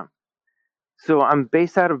 And so I'm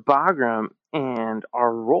based out of Bagram, and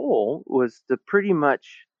our role was to pretty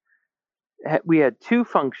much we had two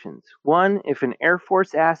functions. One, if an Air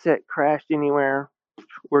Force asset crashed anywhere,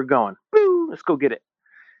 we're going. Boo, let's go get it.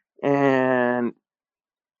 And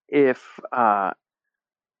if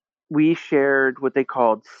we shared what they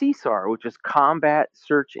called CSAR, which is Combat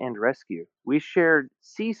Search and Rescue. We shared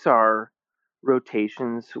CSAR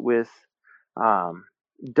rotations with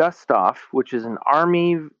Dustoff, which is an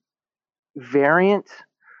Army variant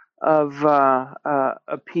of a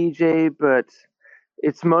PJ, but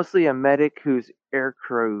it's mostly a medic who's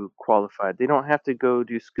aircrew qualified. They don't have to go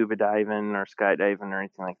do scuba diving or skydiving or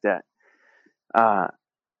anything like that.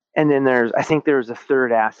 And then I think there's a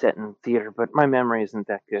third asset in theater, but my memory isn't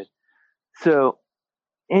that good. So,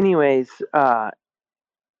 anyways,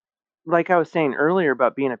 like I was saying earlier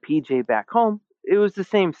about being a PJ back home, it was the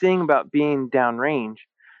same thing about being downrange.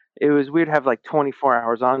 It was we'd have like 24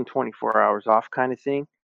 hours on, 24 hours off kind of thing.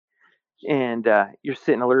 And you're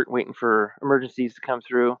sitting alert waiting for emergencies to come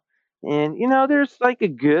through. And, there's like a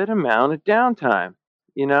good amount of downtime.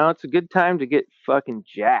 It's a good time to get fucking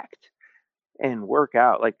jacked and work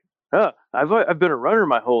out. Like, I've been a runner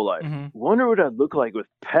my whole life. Mm-hmm. Wonder what I'd look like with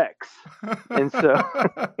pecs. And so,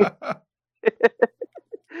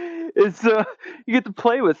 you get to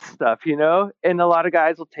play with stuff, and a lot of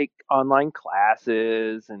guys will take online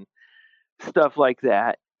classes and stuff like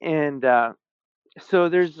that. And so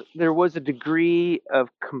there was a degree of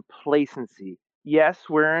complacency. Yes,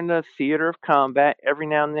 we're in the theater of combat. Every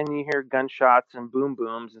now and then you hear gunshots and boom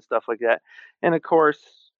booms and stuff like that. And of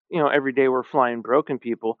course, every day we're flying broken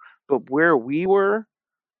people. But where we were,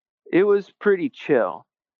 it was pretty chill.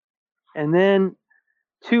 And then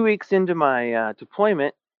 2 weeks into my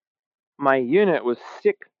deployment, my unit was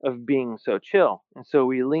sick of being so chill. And so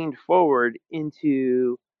we leaned forward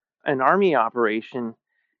into an Army operation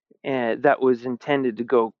that was intended to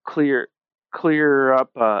go clear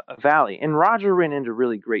up a valley. And Roger went into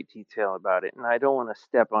really great detail about it. And I don't want to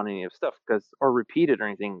step on any of stuff or repeat it or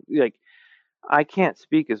anything. Like, I can't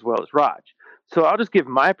speak as well as Raj. So I'll just give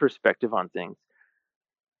my perspective on things.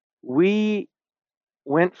 We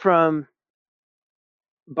went from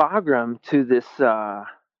Bagram to this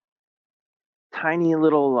tiny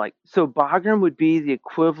little so Bagram would be the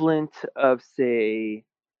equivalent of say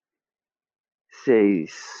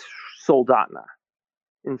Soldotna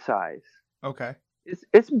in size. Okay.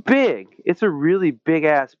 It's big. It's a really big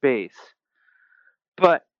ass base.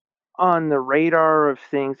 But on the radar of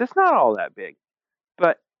things, it's not all that big.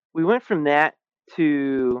 But we went from that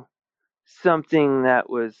to something that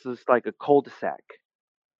was just like a cul-de-sac,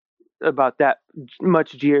 about that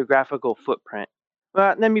much geographical footprint.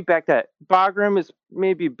 Well, let me back that. Bagram is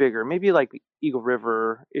maybe bigger, maybe like Eagle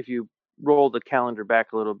River if you roll the calendar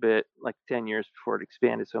back a little bit, like 10 years before it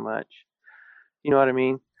expanded so much. You know what I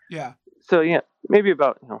mean? Yeah. So yeah, maybe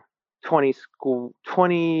about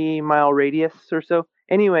 20-mile radius or so.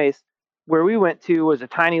 Anyways, where we went to was a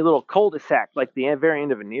tiny little cul-de-sac, like the very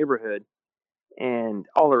end of a neighborhood, and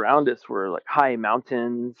all around us were like high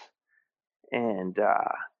mountains, and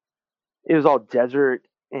it was all desert,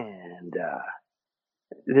 and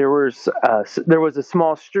there was a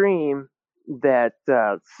small stream that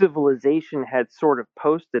civilization had sort of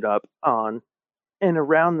posted up on, and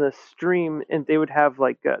around the stream, and they would have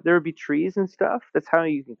like there would be trees and stuff. That's how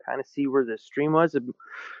you can kind of see where the stream was,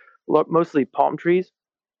 mostly palm trees,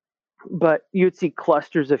 but you'd see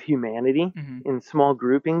clusters of humanity in small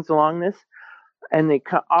groupings along this, and they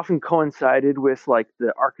often coincided with like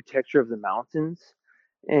the architecture of the mountains.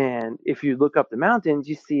 And if you look up the mountains,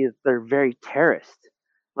 you see they're very terraced,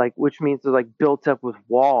 like, which means they're like built up with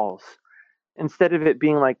walls. Instead of it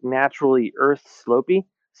being like naturally earth slopey,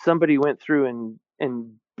 somebody went through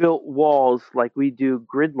and built walls like we do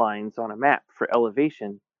grid lines on a map for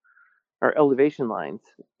elevation, or elevation lines.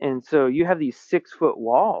 And so you have these 6-foot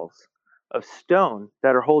walls of stone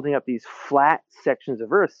that are holding up these flat sections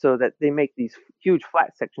of earth, so that they make these huge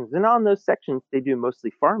flat sections. And on those sections, they do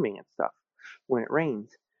mostly farming and stuff when it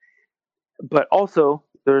rains. But also,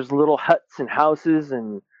 there's little huts and houses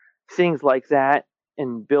and things like that,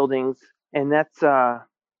 and buildings. And that's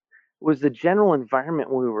was the general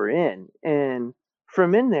environment we were in. And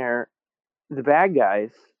from in there, the bad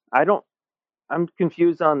guys, I'm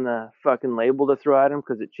confused on the fucking label to throw at them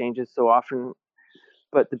because it changes so often.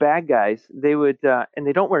 But the bad guys, they would, and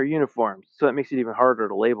they don't wear uniforms, so it makes it even harder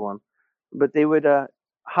to label them. But they would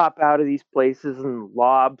hop out of these places and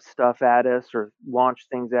lob stuff at us, or launch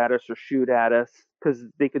things at us, or shoot at us, because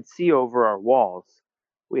they could see over our walls.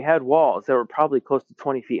 We had walls that were probably close to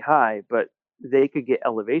 20 feet high, but they could get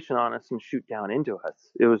elevation on us and shoot down into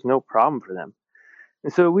us. It was no problem for them.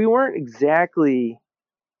 And so we weren't exactly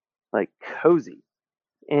like cozy.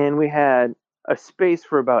 And we had a space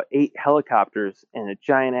for about 8 helicopters and a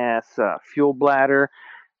giant ass fuel bladder.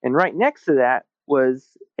 And right next to that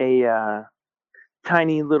was a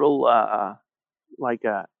tiny little like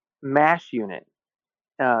a MASH unit.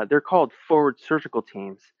 They're called forward surgical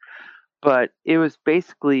teams, but it was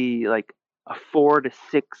basically like a 4 to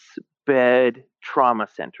 6 bed trauma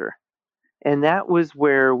center. And that was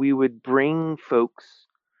where we would bring folks,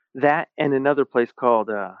 that and another place called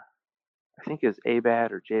I think it was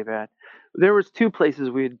ABAD or JBAD. There was 2 places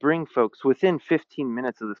we'd bring folks within 15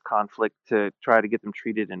 minutes of this conflict to try to get them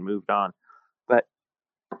treated and moved on. But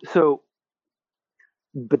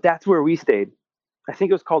that's where we stayed. I think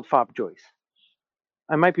it was called Fob Joyce.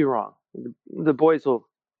 I might be wrong. The boys will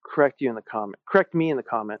correct me in the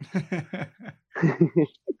comments.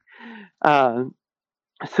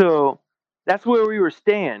 So that's where we were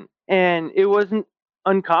staying, and it wasn't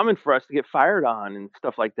uncommon for us to get fired on and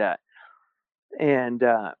stuff like that. And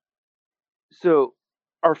so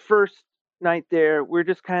our first night there, we're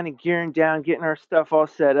just kind of gearing down, getting our stuff all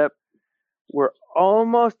set up. We're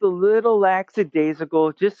almost a little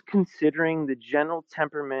lackadaisical, just considering the general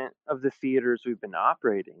temperament of the theaters we've been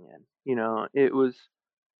operating in. You know, it was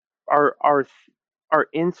our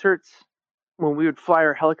inserts. When we would fly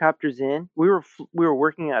our helicopters in, we were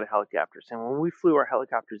working out of helicopters, and when we flew our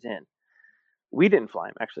helicopters in, we didn't fly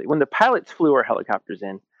them actually. When the pilots flew our helicopters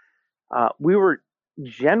in, we were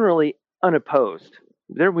generally unopposed.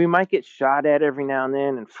 There, we might get shot at every now and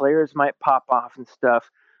then, and flares might pop off and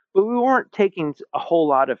stuff, but we weren't taking a whole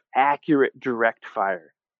lot of accurate direct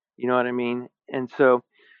fire. You know what I mean? And so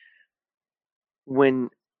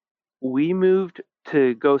when we moved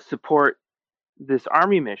to go support this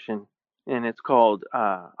Army mission, and it's called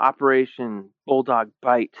Operation Bulldog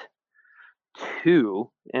Bite 2,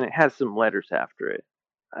 and it has some letters after it.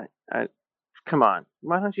 Come on,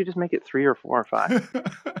 why don't you just make it 3 or 4 or 5?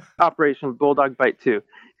 Operation Bulldog Bite 2.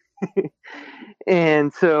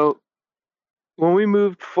 And so when we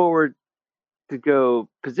moved forward to go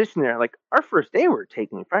position there, like our first day we're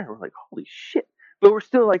taking fire, we're like, holy shit. But we're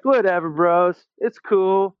still like, whatever, bros, it's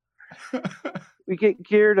cool. We get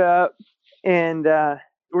geared up, and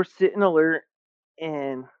we're sitting alert,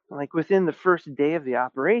 and like within the first day of the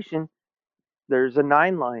operation, there's a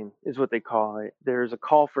 9 line is what they call it. There's a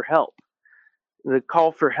call for help. The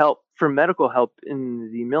call for help, for medical help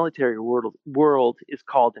in the military world is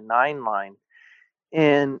called a 9 line.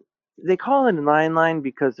 And they call it a 9 line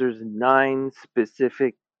because there's 9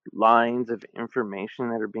 specific lines of information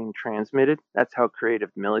that are being transmitted. That's how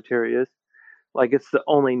creative the military is. Like, it's the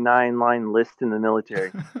only 9 line list in the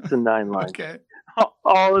military. It's a 9 line. Okay.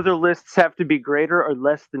 All other lists have to be greater or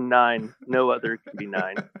less than 9. No other can be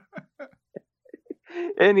 9.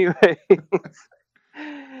 Anyways,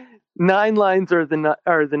 9 lines are the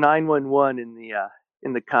 911 in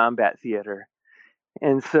in the combat theater.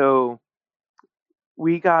 And so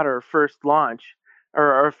we got our first launch,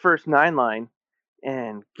 or our first 9-line,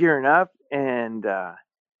 and gearing up, and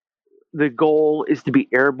the goal is to be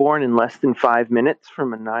airborne in less than 5 minutes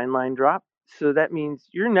from a 9-line drop. So that means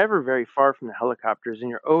you're never very far from the helicopters, and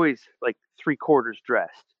you're always like 3/4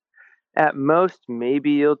 dressed. At most,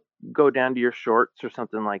 maybe you'll go down to your shorts or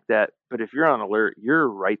something like that. But if you're on alert, you're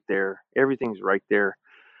right there. Everything's right there.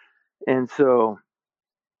 And so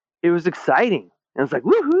it was exciting. And it's like,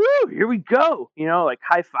 woohoo, here we go. Like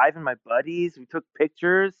high fiving my buddies. We took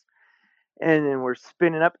pictures, and then we're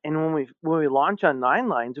spinning up. And when we launch on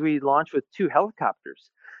 9-lines, we launch with 2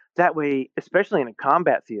 helicopters. That way, especially in a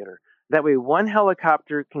combat theater, that way one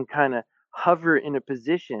helicopter can kind of hover in a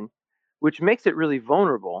position, which makes it really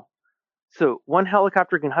vulnerable. So one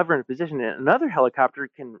helicopter can hover in a position, and another helicopter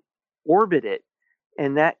can orbit it,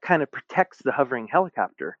 and that kind of protects the hovering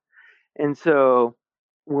helicopter. And so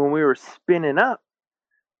when we were spinning up,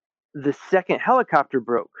 the second helicopter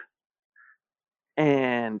broke,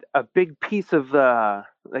 and a big piece of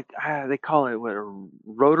they call it what, a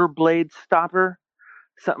rotor blade stopper,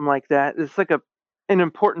 something like that. It's like an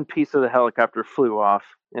important piece of the helicopter flew off.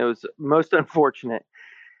 It was most unfortunate,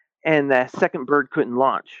 and the second bird couldn't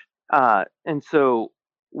launch. And so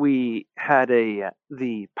we had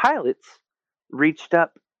the pilots reached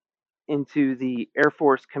up into the Air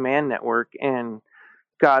Force command network and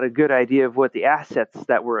got a good idea of what the assets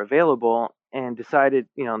that were available, and decided,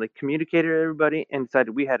 they communicated to everybody and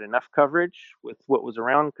decided we had enough coverage with what was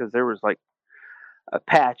around, because there was like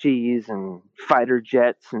Apaches and fighter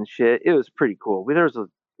jets and shit. It was pretty cool.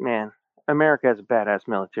 Man, America has a badass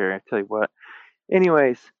military, I tell you what.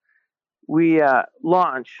 Anyways, we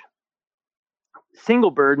launch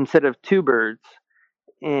single bird instead of 2 birds,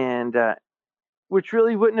 and which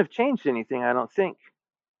really wouldn't have changed anything. I don't think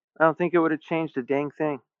it would have changed a dang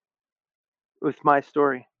thing with my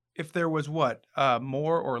story. If there was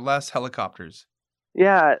more or less helicopters?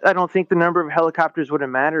 Yeah, I don't think the number of helicopters would have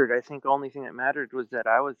mattered. I think the only thing that mattered was that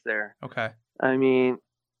I was there. Okay. I mean,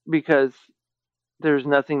 because there's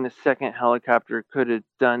nothing the second helicopter could have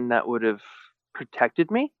done that would have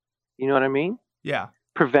protected me. You know what I mean? Yeah.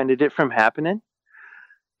 Prevented it from happening.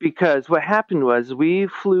 Because what happened was we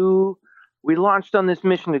launched on this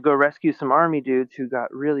mission to go rescue some Army dudes who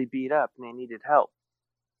got really beat up and they needed help.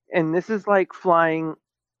 And this is like flying,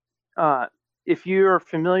 if you're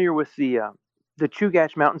familiar with the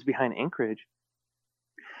Chugach Mountains behind Anchorage,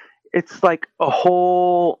 it's like a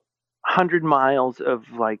whole 100 miles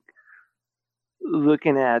of like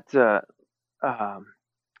looking at the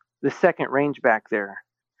second range back there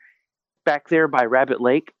by Rabbit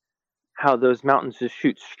Lake, how those mountains just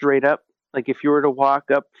shoot straight up. Like if you were to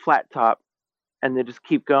walk up flat top and they just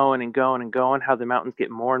keep going and going and going, how the mountains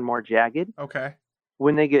get more and more jagged. Okay.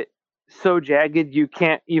 When they get so jagged you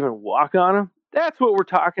can't even walk on them. That's what we're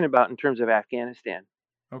talking about in terms of Afghanistan.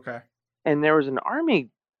 Okay. And there was an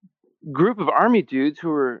group of Army dudes who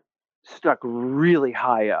were stuck really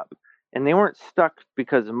high up. And they weren't stuck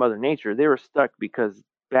because of Mother Nature. They were stuck because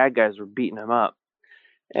bad guys were beating them up.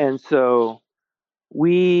 And so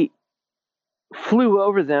we flew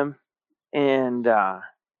over them and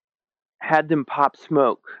had them pop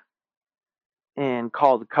smoke and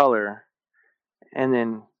call the color. And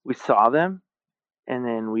then we saw them. And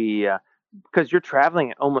then we, because you're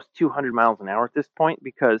traveling at almost 200 miles an hour at this point,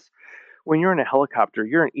 because when you're in a helicopter,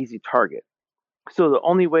 you're an easy target. So the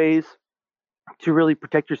only ways to really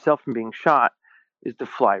protect yourself from being shot is to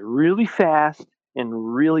fly really fast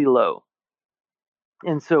and really low.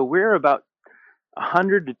 And so we're about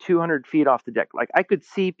 100 to 200 feet off the deck. Like I could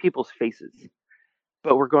see people's faces,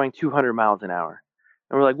 but we're going 200 miles an hour.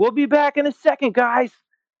 And we're like, we'll be back in a second, guys,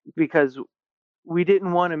 because we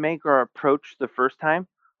didn't want to make our approach the first time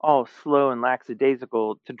all slow and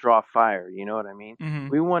lackadaisical to draw fire. You know what I mean? Mm-hmm.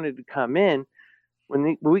 We wanted to come in.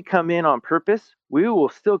 When we come in on purpose, we will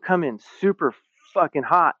still come in super fucking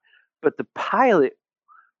hot, but the pilot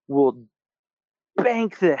will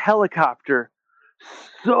bank the helicopter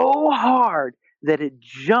so hard that it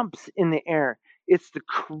jumps in the air. It's the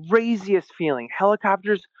craziest feeling.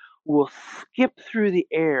 Helicopters will skip through the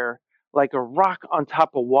air like a rock on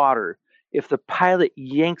top of water if the pilot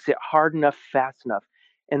yanks it hard enough, fast enough,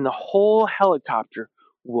 and the whole helicopter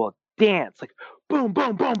will dance like boom,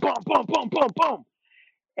 boom, boom, boom, boom, boom, boom, boom.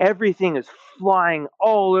 Everything is flying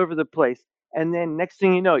all over the place, and then next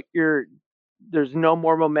thing you know, there's no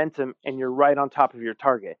more momentum, and you're right on top of your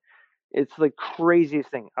target. It's the craziest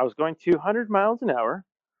thing. I was going 200 miles an hour.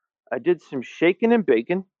 I did some shaking and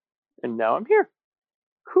baking, and now I'm here.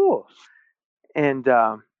 Cool. And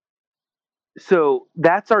So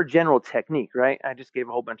that's our general technique, right? I just gave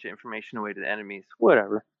a whole bunch of information away to the enemies.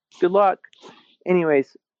 Whatever. Good luck.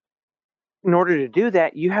 Anyways, in order to do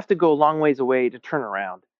that, you have to go a long ways away to turn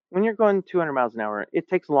around. When you're going 200 miles an hour, it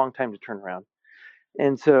takes a long time to turn around.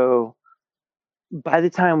 And so by the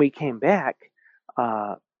time we came back,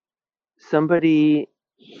 uh, somebody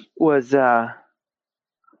was a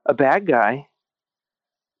bad guy.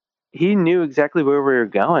 He knew exactly where we were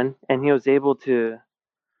going, and he was able to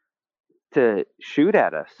shoot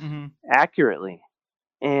at us accurately.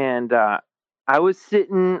 And I was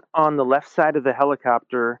sitting on the left side of the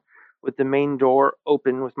helicopter with the main door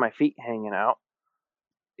open with my feet hanging out.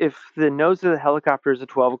 If the nose of the helicopter is at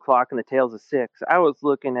 12 o'clock and the tail's at 6, I was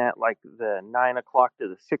looking at like the 9 o'clock to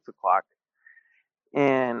the 6 o'clock.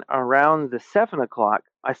 And around the 7 o'clock,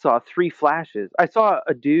 I saw 3 flashes. I saw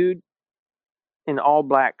a dude in all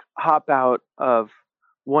black hop out of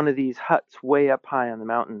one of these huts way up high on the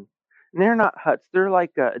mountain. And they're not huts, they're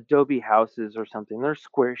like adobe houses or something. They're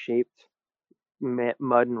square shaped,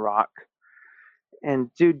 mud and rock.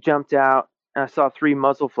 And dude jumped out, and I saw 3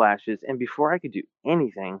 muzzle flashes. And before I could do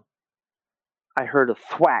anything, I heard a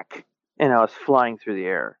thwack, and I was flying through the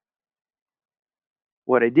air.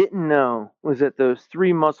 What I didn't know was that those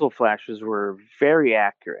 3 muzzle flashes were very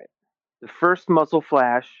accurate. The first muzzle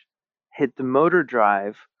flash hit the motor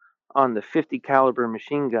drive on the 50 caliber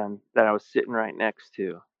machine gun that I was sitting right next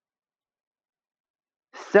to.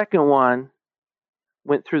 Second one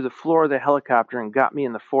went through the floor of the helicopter and got me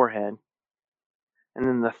in the forehead. And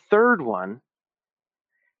then the third one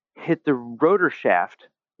hit the rotor shaft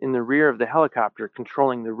in the rear of the helicopter,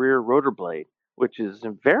 controlling the rear rotor blade, which is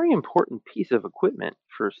a very important piece of equipment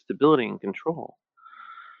for stability and control.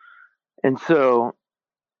 And so,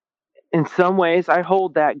 in some ways, I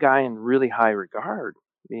hold that guy in really high regard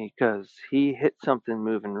because he hit something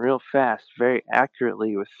moving real fast, very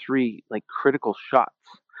accurately with 3 like critical shots.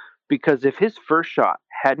 Because if his first shot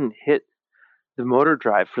hadn't hit the motor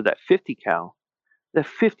drive for that 50 cal, the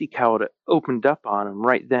 50 cal would have opened up on him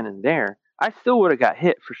right then and there. I still would have got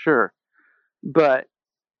hit for sure, but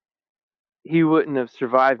he wouldn't have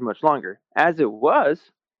survived much longer. As it was,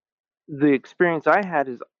 the experience I had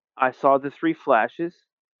is I saw the 3 flashes.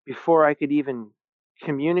 Before I could even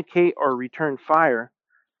communicate or return fire,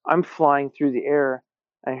 I'm flying through the air.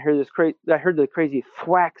 I heard the crazy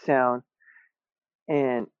thwack sound,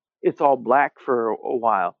 and it's all black for a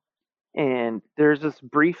while. And there's this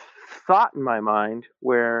brief thought in my mind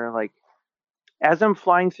where, like, as I'm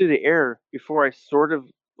flying through the air, before I sort of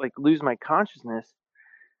like lose my consciousness,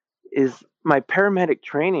 is my paramedic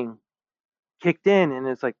training kicked in, and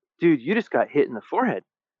it's like, dude, you just got hit in the forehead,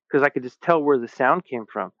 because I could just tell where the sound came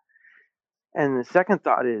from. And the second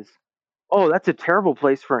thought is, oh, that's a terrible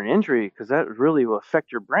place for an injury, because that really will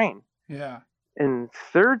affect your brain. Yeah. And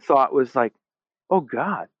third thought was like, oh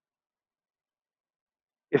God,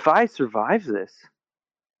 if I survive this,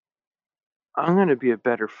 I'm going to be a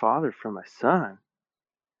better father for my son.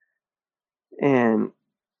 And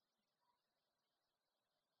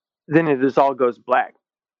then it just all goes black.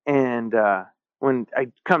 And when I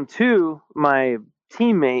come to, my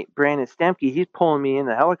teammate, Brandon Stamke, he's pulling me in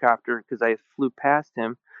the helicopter because I flew past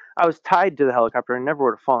him. I was tied to the helicopter. I never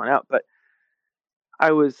would have fallen out, but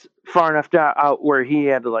I was far enough out where he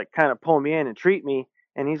had to like kind of pull me in and treat me.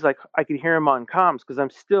 And he's like, I could hear him on comms because I'm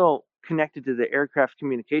still connected to the aircraft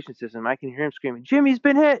communication system. I can hear him screaming, "Jimmy's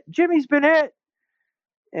been hit! Jimmy's been hit!"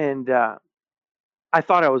 And I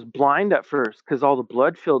thought I was blind at first because all the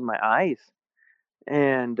blood filled my eyes.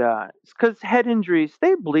 And it's because head injuries,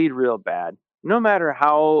 they bleed real bad. No matter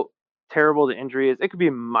how terrible the injury is, it could be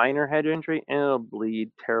a minor head injury and it'll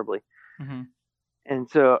bleed terribly. Mm-hmm. And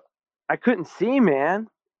so I couldn't see, man.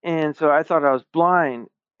 And so I thought I was blind.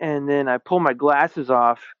 And then I pulled my glasses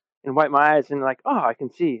off and wiped my eyes and like, oh, I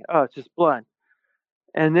can see. Oh, it's just blood.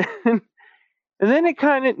 And then it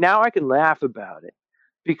kind of, now I can laugh about it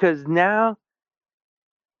because now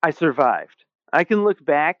I survived. I can look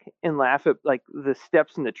back and laugh at like the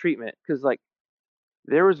steps in the treatment because like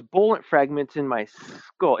there was bullet fragments in my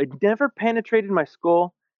skull. It never penetrated my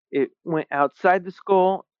skull. It went outside the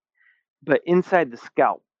skull, but inside the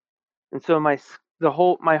scalp. And so my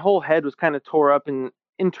whole head was kind of tore up, and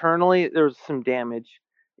internally there was some damage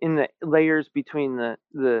in the layers between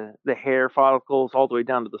the hair follicles all the way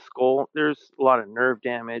down to the skull. There's a lot of nerve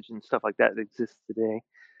damage and stuff like that exists today.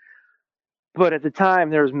 But at the time,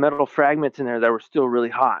 there was metal fragments in there that were still really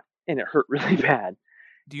hot, and it hurt really bad.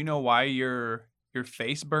 Do you know why your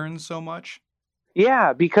face burns so much?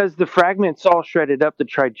 Yeah, because the fragments all shredded up the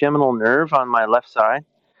trigeminal nerve on my left side.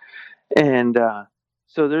 And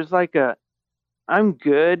so there's like I'm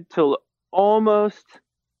good till almost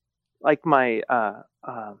like my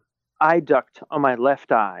eye duct on my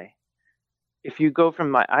left eye. If you go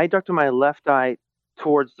from my eye duct on my left eye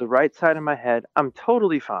towards the right side of my head, I'm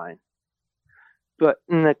totally fine. But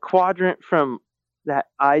in the quadrant from that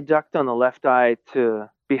eye duct on the left eye to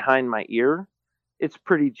behind my ear, it's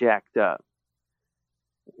pretty jacked up.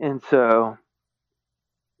 And so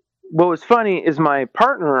what was funny is my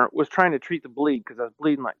partner was trying to treat the bleed because I was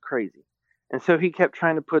bleeding like crazy. And so he kept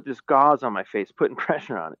trying to put this gauze on my face, putting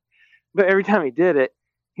pressure on it. But every time he did it,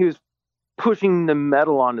 he was pushing the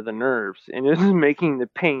metal onto the nerves, and it was making the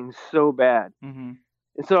pain so bad. Mm-hmm.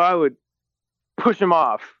 And so I would push him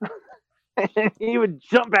off, and he would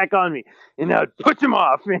jump back on me, and I would push him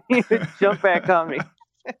off, and he would jump back on me.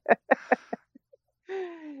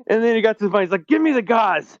 And then he got to the point, he's like, "Give me the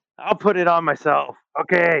gauze. I'll put it on myself."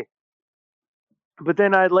 Okay. But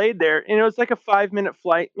then I laid there, and it was like a 5-minute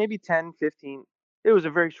flight, maybe 10, 15. It was a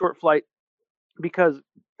very short flight because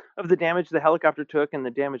of the damage the helicopter took and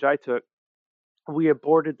the damage I took. We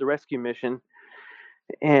aborted the rescue mission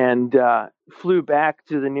and flew back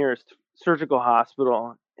to the nearest surgical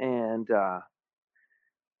hospital. And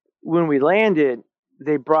when we landed,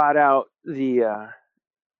 they brought out the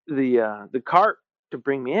cart to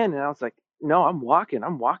bring me in, and I was like, "No, I'm walking in.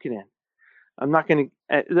 I'm not gonna.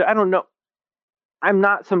 I don't know. I'm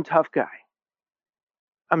not some tough guy.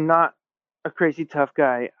 I'm not a crazy tough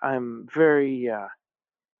guy. I'm very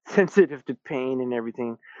sensitive to pain and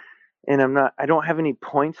everything, and I don't have any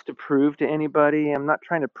points to prove to anybody. I'm not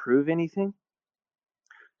trying to prove anything.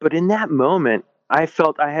 But in that moment, I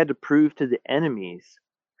felt I had to prove to the enemies,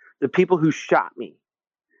 the people who shot me,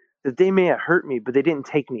 that they may have hurt me, but they didn't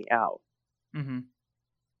take me out." Mm-hmm.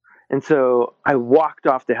 And so I walked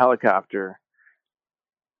off the helicopter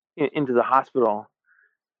into the hospital,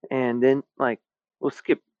 and then we'll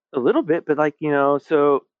skip a little bit, but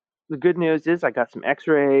so the good news is I got some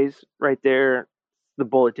X-rays right there. The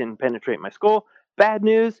bullet didn't penetrate my skull. Bad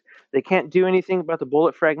news, they can't do anything about the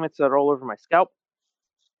bullet fragments that are all over my scalp.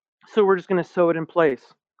 So we're just gonna sew it in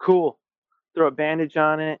place. Cool. Throw a bandage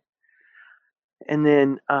on it, and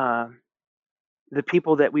then the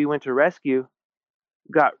people that we went to rescue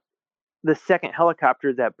got the second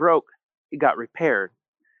helicopter that broke. It got repaired,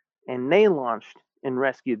 and they launched and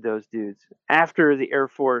rescued those dudes after the Air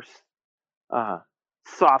Force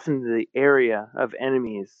softened the area of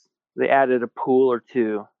enemies. They added a pool or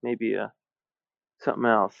two, maybe something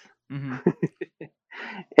else. Mm-hmm.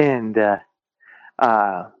 And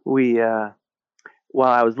we,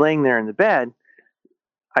 while I was laying there in the bed,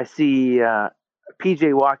 I see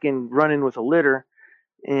PJ walk in running with a litter,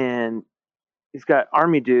 and he's got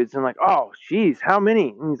army dudes. And I'm like, "Oh, geez, how many?"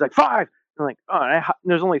 And he's like, "5." I'm like, "Oh,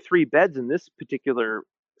 there's only 3 beds in this particular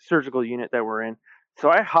surgical unit that we're in." So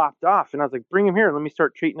I hopped off, and I was like, "Bring him here. Let me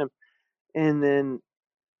start treating him." And then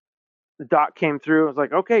the doc came through. I was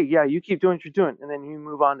like, "Okay, yeah, you keep doing what you're doing." And then you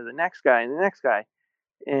move on to the next guy and the next guy.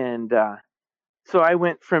 And so I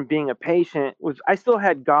went from being a patient, I still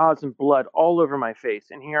had gauze and blood all over my face.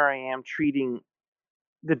 And here I am treating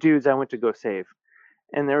the dudes I went to go save.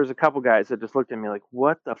 And there was a couple guys that just looked at me like,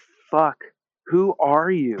 "What the fuck? Who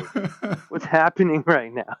are you? What's happening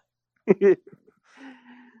right now?"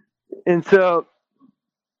 And so,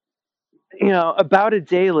 about a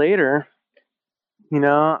day later,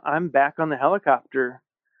 I'm back on the helicopter.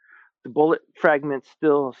 The bullet fragments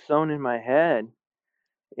still sewn in my head,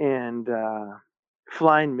 and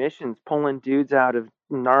flying missions, pulling dudes out of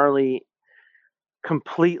gnarly,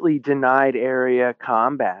 completely denied area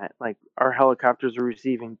combat. Like, our helicopters were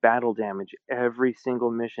receiving battle damage every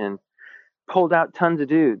single mission. Pulled out tons of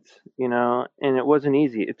dudes, and it wasn't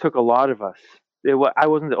easy. It took a lot of us. I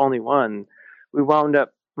wasn't the only one. We wound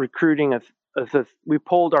up recruiting we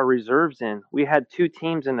pulled our reserves in. We had 2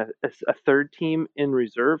 teams and a third team in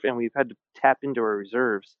reserve, and we've had to tap into our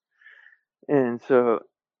reserves. And so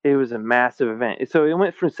it was a massive event. So it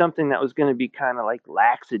went from something that was going to be kind of like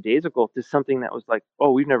lackadaisical to something that was like,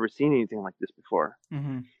 "Oh, we've never seen anything like this before."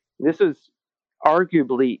 Mm-hmm. This was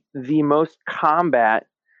arguably the most combat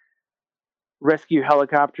rescue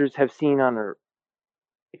helicopters have seen on an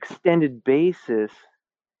extended basis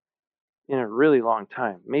in a really long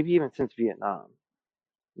time, maybe even since Vietnam.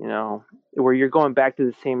 Where you're going back to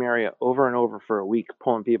the same area over and over for a week,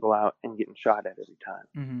 pulling people out and getting shot at every time.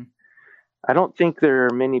 Mm-hmm. I don't think there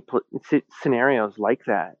are many scenarios like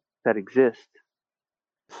that exist.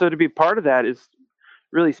 So to be part of that is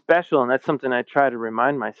really special, and that's something I try to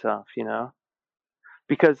remind myself,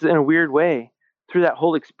 because in a weird way, through that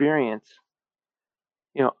whole experience,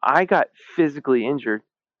 I got physically injured.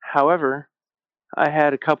 However, I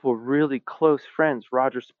had a couple of really close friends,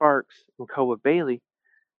 Roger Sparks and Koa Bailey.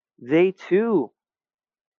 They too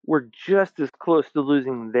were just as close to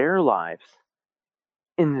losing their lives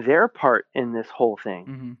in their part in this whole thing.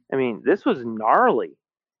 Mm-hmm. I mean, this was gnarly.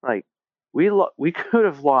 Like we could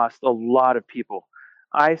have lost a lot of people.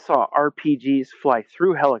 I saw RPGs fly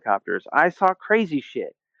through helicopters. I saw crazy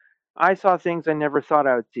shit. I saw things I never thought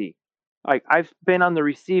I would see. Like I've been on the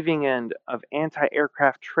receiving end of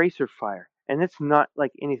anti-aircraft tracer fire, and it's not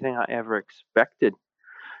like anything I ever expected.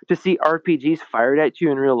 To see RPGs fired at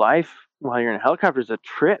you in real life while you're in a helicopter is a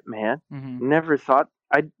trip, man. Mm-hmm. Never thought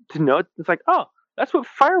to know. It's like, oh, that's what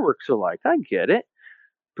fireworks are like. I get it,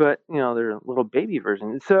 but they're a little baby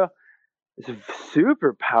version. So it's a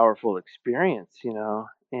super powerful experience,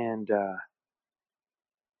 and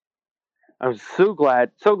I was so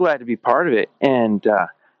glad to be part of it. And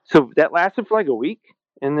so that lasted for like a week,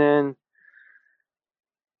 and then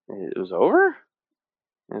it was over.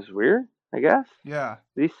 It was weird, I guess. Yeah.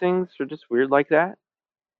 These things are just weird like that.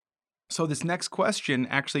 So this next question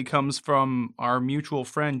actually comes from our mutual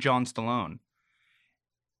friend, John Stallone.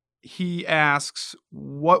 He asks,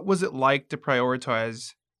 what was it like to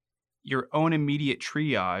prioritize your own immediate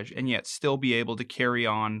triage and yet still be able to carry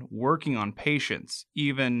on working on patients,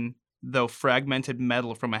 even though fragmented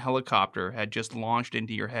metal from a helicopter had just launched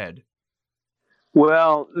into your head?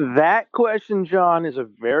 Well, that question, John, is a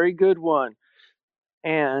very good one,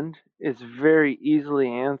 and it's very easily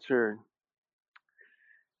answered.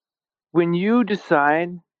 When you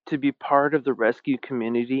decide to be part of the rescue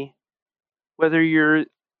community, whether you're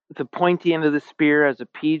the pointy end of the spear as a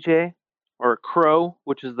PJ, or a CROW,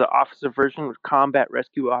 which is the officer version of combat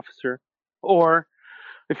rescue officer, or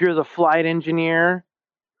if you're the flight engineer,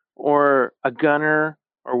 or a gunner,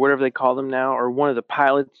 or whatever they call them now, or one of the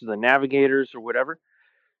pilots or the navigators or whatever,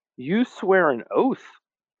 you swear an oath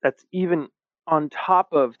that's even on top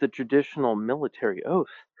of the traditional military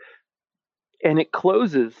oath. And it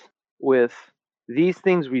closes with these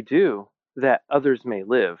things we do that others may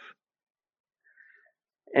live.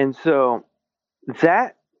 And so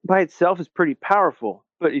that by itself is pretty powerful.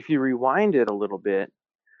 But if you rewind it a little bit,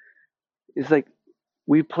 it's like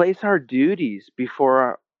we place our duties before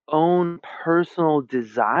our own personal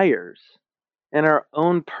desires and our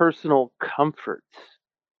own personal comforts.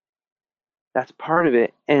 That's part of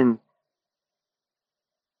it. And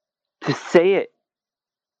to say it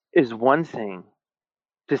is one thing,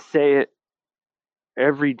 to say it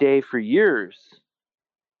every day for years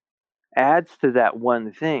adds to that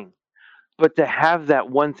one thing. But to have that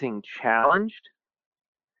one thing challenged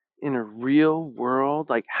in a real world,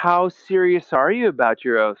 like how serious are you about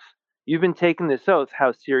your oath? You've been taking this oath.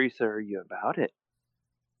 How serious are you about it?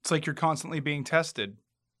 It's like you're constantly being tested.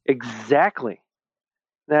 Exactly.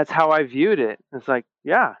 That's how I viewed it. It's like,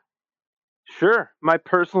 yeah, sure. My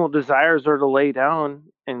personal desires are to lay down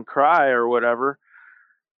and cry or whatever.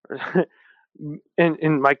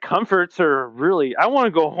 and my comforts are really, I want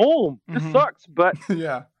to go home. This sucks. But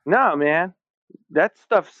Yeah. no, man, that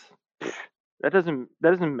stuff's, that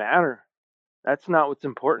doesn't matter. That's not what's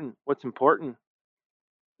important. What's important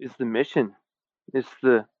is the mission, is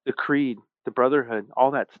the creed, the brotherhood,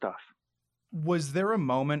 all that stuff. Was there a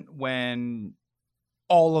moment when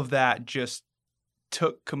all of that just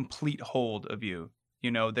took complete hold of you?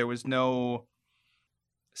 There was no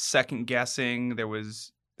second guessing. There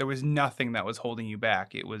was nothing that was holding you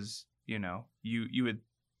back. It was, you had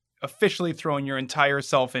officially thrown your entire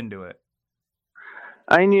self into it.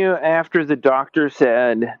 I knew after the doctor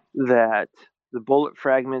said that the bullet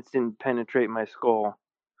fragments didn't penetrate my skull,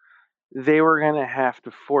 they were going to have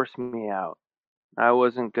to force me out. I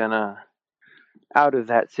wasn't going to out of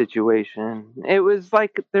that situation. It was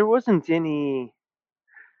like there wasn't any,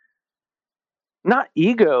 not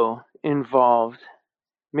ego involved,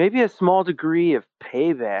 maybe a small degree of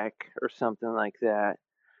payback or something like that,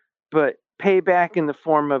 but payback in the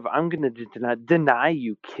form of I'm going to deny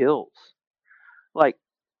you kills. Like,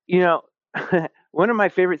 one of my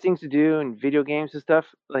favorite things to do in video games and stuff,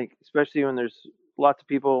 like especially when there's lots of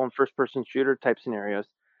people in first person shooter type scenarios,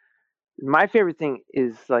 my favorite thing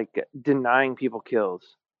is like denying people kills.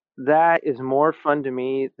 That is more fun to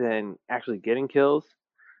me than actually getting kills.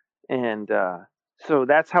 And so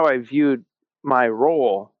that's how I viewed my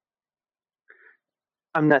role.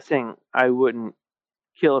 I'm not saying I wouldn't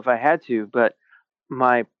kill if I had to, but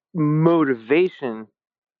my motivation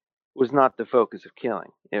was not the focus of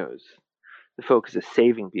killing. It was the focus of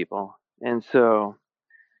saving people. And so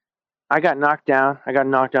I got knocked down. I got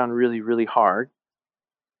knocked down really, really hard.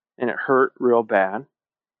 And it hurt real bad.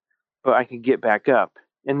 But I could get back up.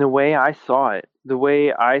 And the way I saw it, the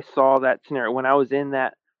way I saw that scenario, when I was in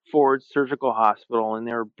that Ford Surgical Hospital and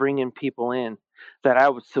they were bringing people in that I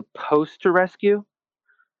was supposed to rescue,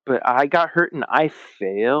 but I got hurt and I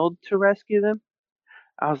failed to rescue them,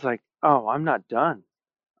 I was like, "Oh, I'm not done.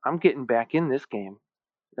 I'm getting back in this game.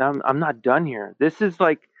 I'm not done here." This is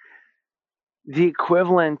like the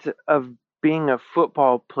equivalent of being a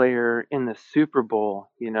football player in the Super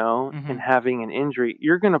Bowl, and Hmm. having an injury.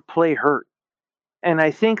 You're going to play hurt. And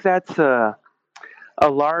I think that's a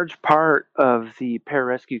large part of the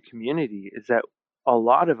pararescue community is that a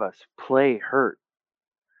lot of us play hurt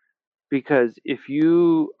because if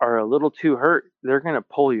you are a little too hurt, they're going to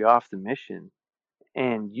pull you off the mission.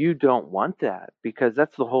 And you don't want that because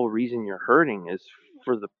that's the whole reason you're hurting is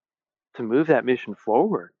for the to move that mission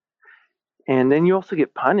forward. And then you also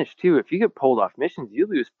get punished too. If you get pulled off missions, you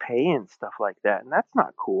lose pay and stuff like that. And that's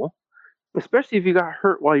not cool. Especially if you got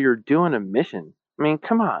hurt while you're doing a mission. I mean,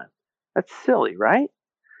 come on. That's silly, right?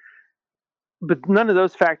 But none of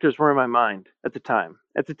those factors were in my mind at the time.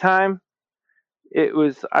 At the time, it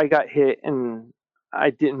was I got hit and I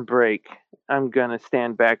didn't break. I'm going to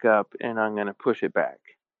stand back up and I'm going to push it back.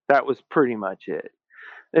 That was pretty much it.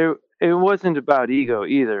 It wasn't about ego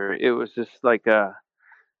either. It was just like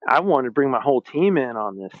I wanted to bring my whole team in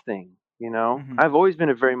on this thing. Hmm. I've always been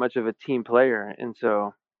a very much of a team player, and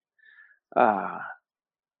so uh,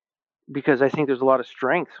 because I think there's a lot of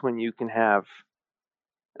strengths when you can have.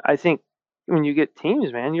 I think when you get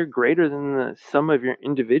teams, man, you're greater than the sum of your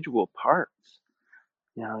individual parts.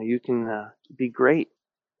 You can be great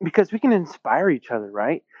because we can inspire each other,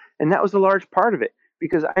 right? And that was a large part of it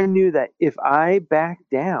because I knew that if I backed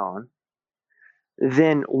down,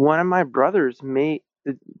 then one of my brothers, the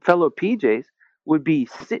fellow PJs, would be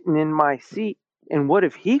sitting in my seat. And what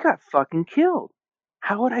if he got fucking killed?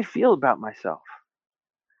 How would I feel about myself?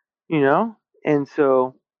 You know? And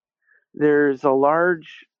so there's a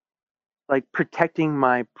large, like, protecting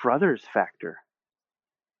my brothers factor.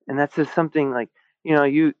 And that's just something like,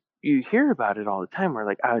 you hear about it all the time where,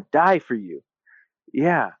 like, I would die for you.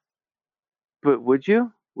 Yeah. But would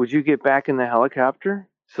you? Would you get back in the helicopter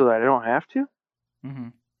so that I don't have to? Hmm.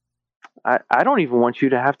 I don't even want you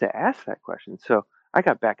to have to ask that question. So I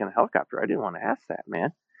got back in the helicopter. I didn't want to ask that,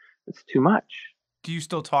 man. It's too much. Do you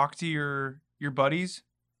still talk to your buddies?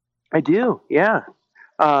 I do, yeah.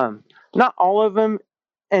 Um, Not all of them,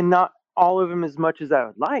 and not all of them as much as I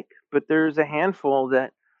would like, but there's a handful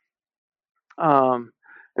that, um,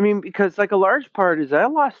 I mean, because like a large part is I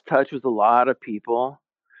lost touch with a lot of people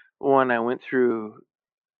when I went through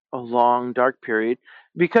a long dark period.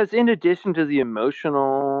 Because in addition to the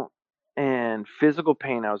emotional and physical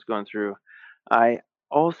pain I was going through, I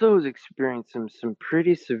also was experiencing some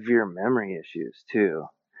pretty severe memory issues too.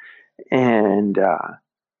 And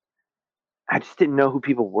I just didn't know who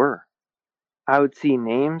people were. I would see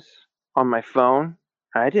names on my phone.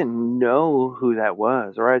 I didn't know who that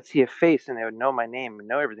was. Or I'd see a face and they would know my name and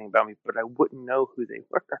know everything about me, but I wouldn't know who they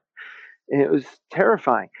were. And it was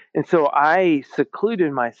terrifying. And so I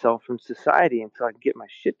secluded myself from society until I could get my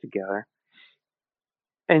shit together.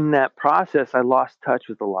 In that process, I lost touch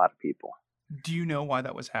with a lot of people. Do you know why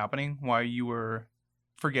that was happening? Why you were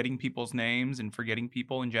forgetting people's names and forgetting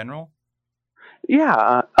people in general?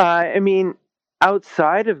 Yeah, I mean,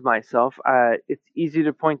 outside of myself, it's easy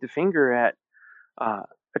to point the finger at a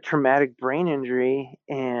traumatic brain injury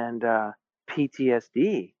and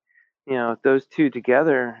PTSD. Those two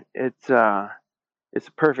together, it's a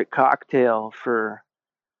perfect cocktail for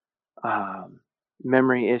um,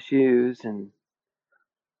 memory issues and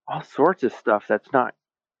all sorts of stuff that's not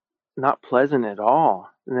pleasant at all.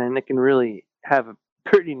 And then it can really have a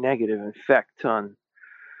pretty negative effect on.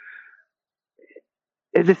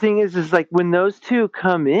 The thing is like when those two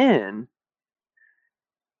come in,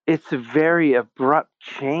 it's a very abrupt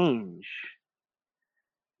change.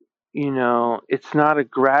 It's not a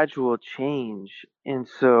gradual change. And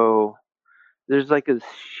so there's like a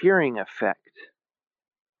shearing effect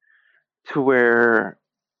to where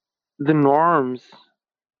the norms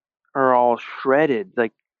are all shredded.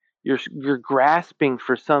 Like you're grasping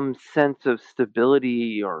for some sense of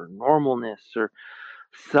stability or normalness or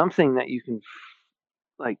something that you can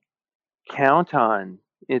like count on.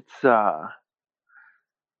 It's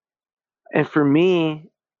and for me,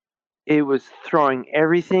 it was throwing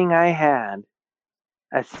everything I had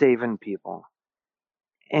at saving people.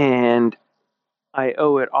 And I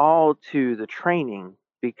owe it all to the training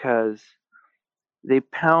because they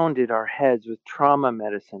pounded our heads with trauma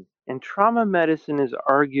medicine. And trauma medicine is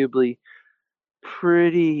arguably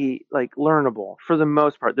pretty like learnable for the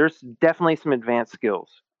most part. There's definitely some advanced skills.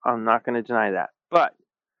 I'm not going to deny that. But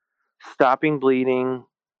stopping bleeding,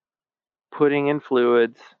 putting in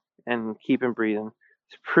fluids and keeping breathing,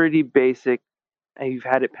 it's pretty basic. And you've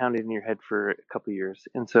had it pounded in your head for a couple of years.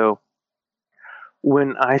 And so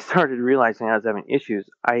when I started realizing I was having issues,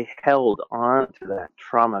 I held on to that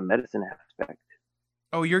trauma medicine aspect.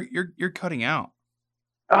 Oh, you're cutting out.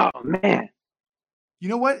 Oh man. You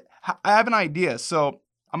know what? I have an idea. So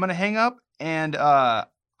I'm gonna hang up and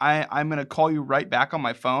I'm gonna call you right back on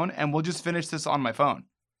my phone, and we'll just finish this on my phone.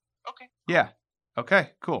 Okay. Yeah.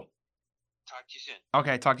 Okay. Cool. Talk to you soon.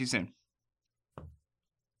 Okay. Talk to you soon.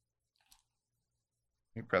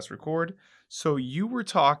 You press record. So you were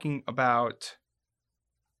talking about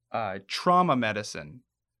trauma medicine.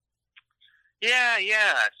 Yeah.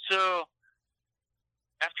 So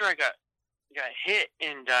after I got hit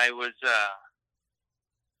and I was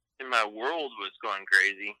and my world was going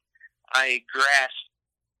crazy, I grasped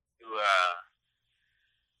to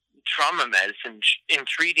trauma medicine in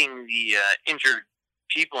treating the injured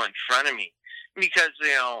people in front of me, because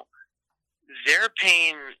their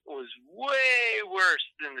pain was way worse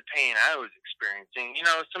than the pain I was experiencing.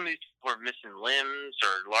 Some of these people were missing limbs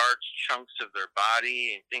or large chunks of their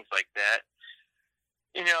body and things like that.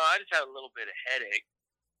 I just had a little bit of headache.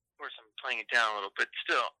 Of course, I'm playing it down a little, but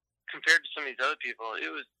still, compared to some of these other people,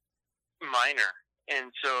 it was minor.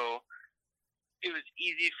 And so it was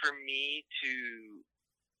easy for me to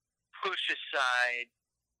push aside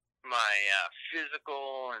my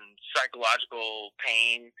physical and psychological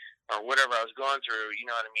pain or whatever I was going through, you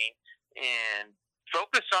know what I mean, and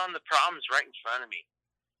focus on the problems right in front of me.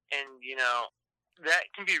 And,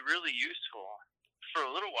 that can be really useful for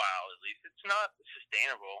a little while, at least. It's not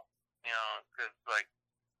sustainable, because,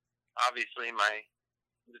 obviously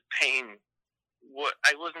the pain,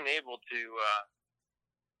 I wasn't able to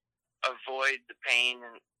avoid the pain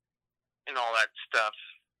and all that stuff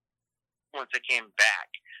once I came back.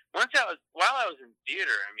 While I was in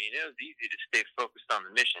theater, it was easy to stay focused on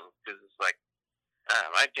the mission, because it's like,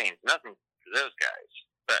 my pain's nothing to those guys.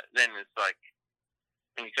 But then it's like,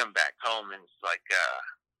 when you come back home and it's like,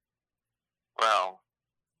 well,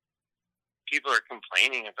 people are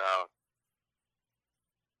complaining about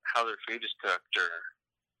how their food is cooked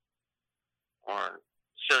or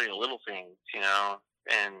silly little things,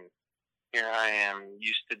 and here I am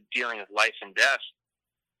used to dealing with life and death,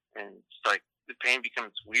 and it's like the pain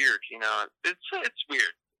becomes weird, it's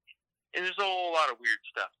weird. And there's a whole lot of weird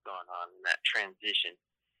stuff going on in that transition.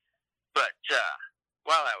 But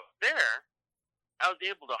while I was there, I was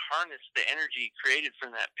able to harness the energy created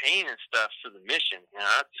from that pain and stuff for the mission.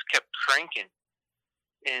 I just kept cranking,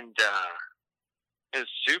 and it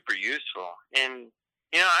was super useful. And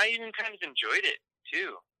I even kind of enjoyed it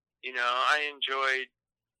too. I enjoyed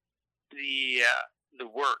the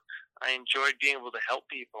work. I enjoyed being able to help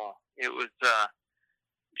people. It was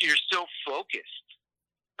you're so focused.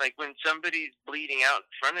 Like when somebody's bleeding out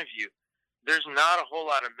in front of you, there's not a whole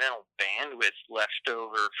lot of mental bandwidth left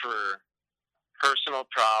over for personal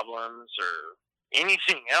problems or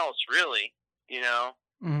anything else, really.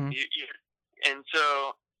 Mm-hmm. And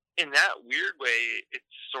so in that weird way,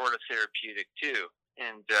 it's sort of therapeutic too.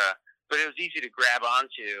 And but it was easy to grab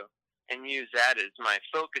onto and use that as my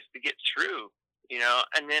focus to get through.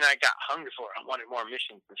 And then I got hungry for it. I wanted more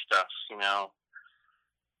missions and stuff.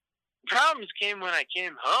 Problems came when I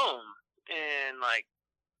came home and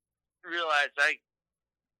realized I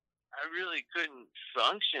really couldn't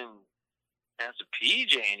function as a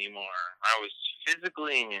PJ anymore. I was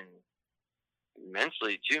physically and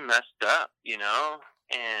mentally too messed up,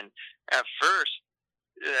 and at first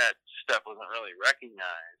that stuff wasn't really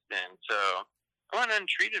recognized. And so I went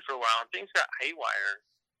untreated for a while and things got haywire.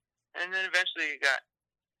 And then eventually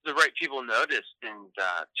the right people noticed and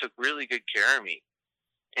took really good care of me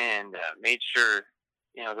and made sure,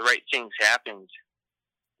 the right things happened.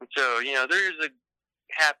 And so, there's a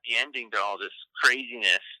happy ending to all this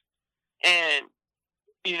craziness. And,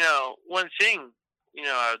 one thing,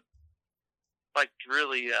 I'd like to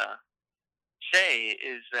really say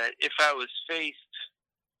is that if I was faced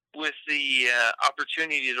with the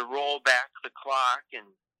opportunity to roll back the clock and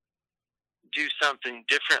do something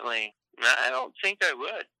differently, I don't think I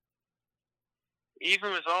would.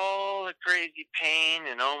 Even with all the crazy pain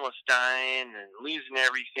and almost dying and losing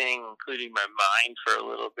everything, including my mind for a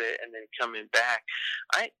little bit, and then coming back,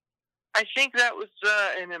 I think that was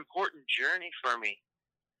an important journey for me.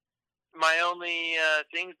 My only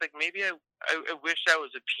thing is maybe I wish I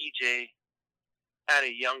was a PJ at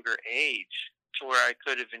a younger age to where I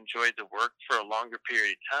could have enjoyed the work for a longer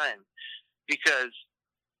period of time, because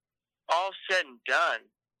all said and done,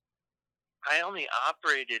 I only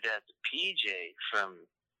operated as a PJ from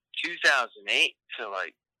 2008 to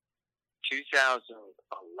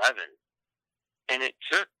 2011, and it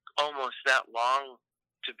took almost that long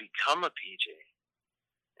to become a PJ.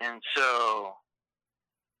 And so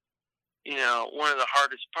one of the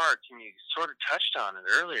hardest parts, and you sort of touched on it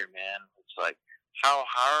earlier, man. It's like how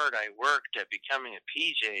hard I worked at becoming a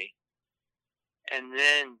PJ. And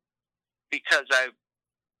then because I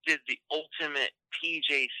did the ultimate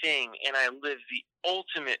PJ thing and I lived the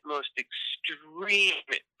ultimate, most extreme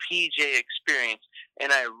PJ experience,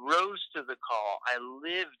 and I rose to the call, I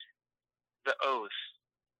lived the oath.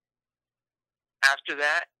 After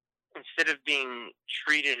that, instead of being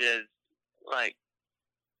treated as like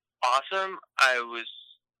awesome, I was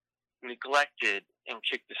neglected and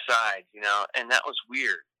kicked aside, and that was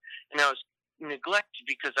weird. And I was neglected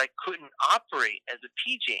because I couldn't operate as a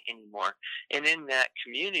PJ anymore. And in that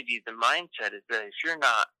community, the mindset is that if you're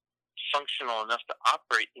not functional enough to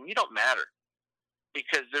operate, then you don't matter,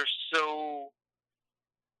 because they're so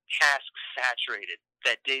task saturated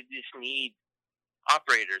that they just need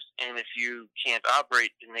operators, and if you can't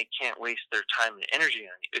operate, then they can't waste their time and energy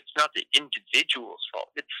on you. It's not the individual's fault.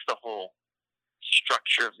 It's the whole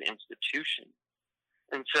structure of the institution.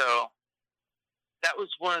 And so that was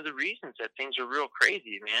one of the reasons that things are real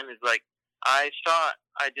crazy, man, is like I thought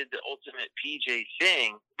I did the ultimate PJ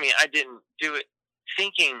thing. I mean, I didn't do it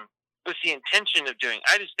thinking with the intention of doing it.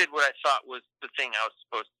 I just did what I thought was the thing I was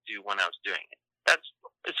supposed to do when I was doing it. That's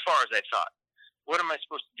as far as I thought. What am I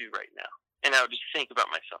supposed to do right now? And I would just think about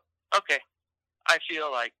myself. Okay, I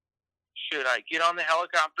feel like, should I get on the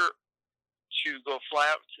helicopter to go fly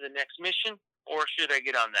out to the next mission, or should I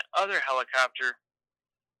get on that other helicopter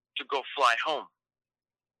to go fly home?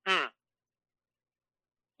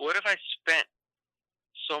 What if I spent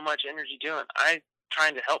so much energy doing? I'm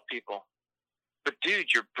trying to help people. But dude,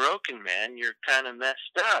 you're broken, man. You're kind of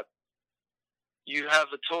messed up. You have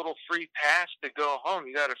a total free pass to go home.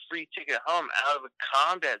 You got a free ticket home out of a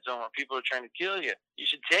combat zone where people are trying to kill you. You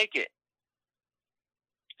should take it.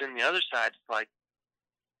 Then the other side is like,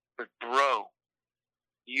 but bro,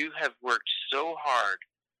 you have worked so hard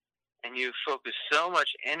and you've focused so much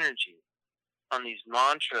energy on these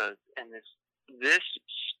mantras and this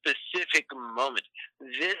specific moment.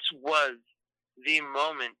 This was the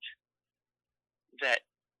moment that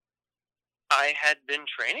I had been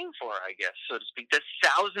training for, I guess, so to speak. That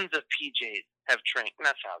thousands of PJs have trained,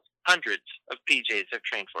 not thousands, hundreds of PJs have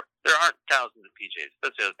trained for. There aren't thousands of PJs.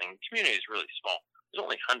 That's the other thing. The community is really small. There's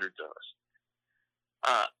only hundreds of us.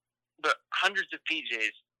 But hundreds of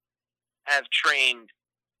PJs have trained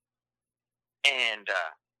and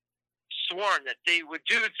sworn that they would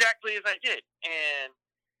do exactly as I did. And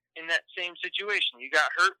in that same situation, you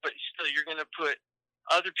got hurt, but still you're going to put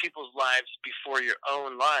other people's lives before your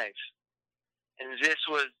own life. And this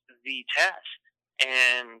was the test.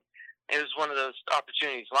 And it was one of those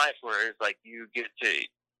opportunities in life where it's like you get to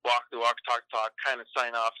walk the walk, talk, kind of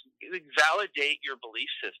sign off, validate your belief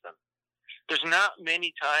system. There's not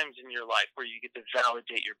many times in your life where you get to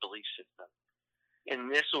validate your belief system.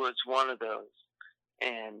 And this was one of those.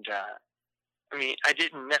 And, I mean, I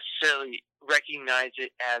didn't necessarily recognize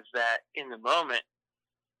it as that in the moment.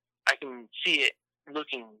 I can see it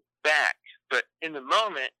looking back. But in the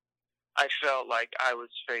moment, I felt like I was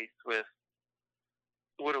faced with,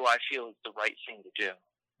 what do I feel is the right thing to do?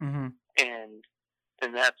 Mm-hmm.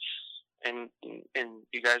 And that's, and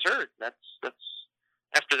you guys heard, that's,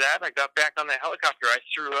 after that, I got back on the helicopter. I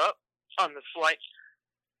threw up on the flight.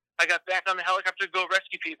 I got back on the helicopter to go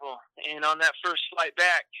rescue people. And on that first flight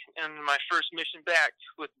back, and my first mission back,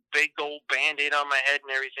 with big old Band-Aid on my head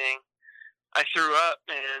and everything, I threw up,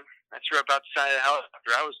 and I threw up outside of the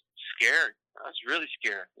helicopter. I was scared. I was really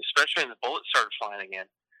scared, especially when the bullets started flying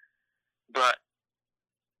again. But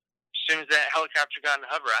as soon as that helicopter got in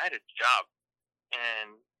the hover, I had a job.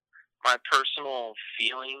 And my personal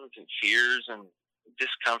feelings and fears and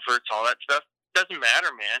discomforts, all that stuff, doesn't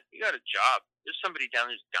matter, man. You got a job. There's somebody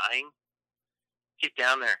down there who's dying. Get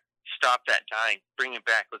down there. Stop that dying. Bring it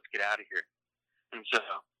back. Let's get out of here. And so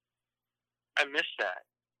I miss that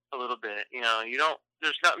a little bit. You know,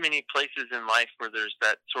 there's not many places in life where there's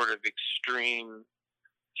that sort of extreme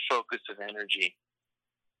focus of energy.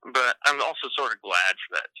 But I'm also sort of glad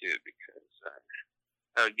for that too, because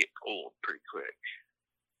I would get old pretty quick.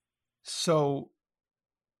 So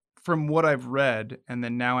from what I've read, and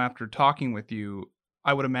then now after talking with you,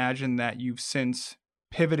 I would imagine that you've since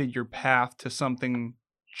pivoted your path to something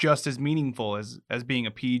just as meaningful as being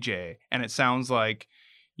a PJ. And it sounds like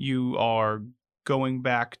you are going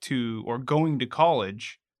back to, or going to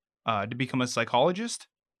college to become a psychologist.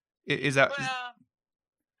 Is that? Well,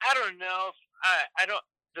 I don't know. I don't.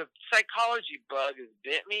 The psychology bug has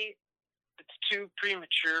bit me. It's too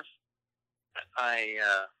premature.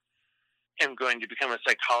 am going to become a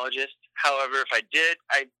psychologist. However, if I did,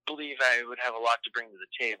 I believe I would have a lot to bring to the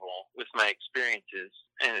table with my experiences,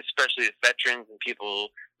 and especially with veterans and people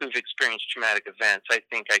who've experienced traumatic events. I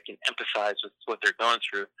think I can empathize with what they're going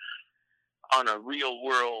through on a real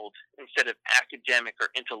world instead of academic or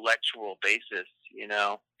intellectual basis, you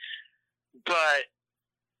know. But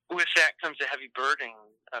with that comes a heavy burden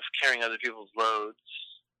of carrying other people's loads.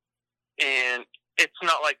 And it's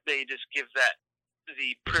not like they just give that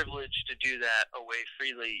the privilege to do that away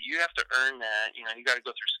freely. You have to earn that. You know, you got to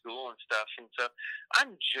go through school and stuff. And so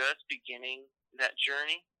I'm just beginning that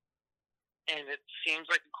journey, and it seems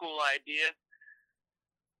like a cool idea.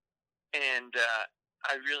 And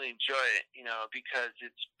I really enjoy it, you know, because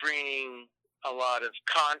it's bringing a lot of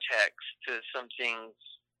context to some things,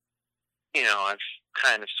 you know, I've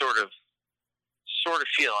kind of sort of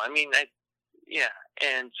feel. I mean, yeah.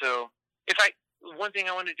 And so one thing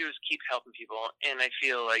I want to do is keep helping people, and I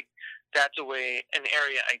feel like that's an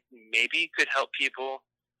area I maybe could help people,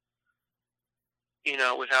 you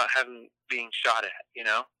know, without being shot at, you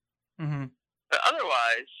know. Mm-hmm. But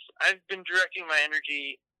otherwise, I've been directing my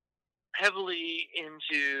energy heavily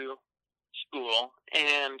into school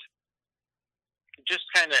and just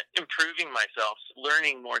kind of improving myself,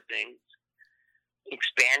 learning more things,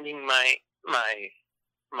 expanding my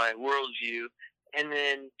worldview, and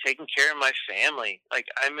then taking care of my family. Like,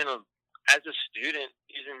 as a student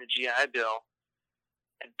using the GI Bill,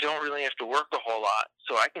 I don't really have to work a whole lot,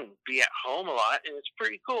 so I can be at home a lot, and it's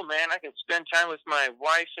pretty cool, man. I can spend time with my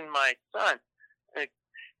wife and my son,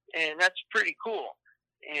 and that's pretty cool.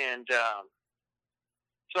 And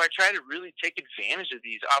so I try to really take advantage of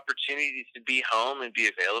these opportunities to be home and be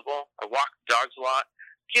available. I walk the dogs a lot,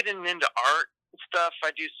 getting into art and stuff.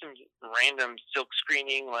 I do some random silk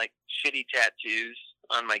screening, like shitty tattoos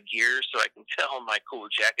on my gear so I can tell my cool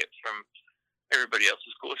jacket from everybody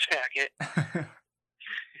else's cool jacket.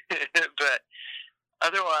 But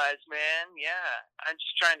otherwise, man, yeah, I'm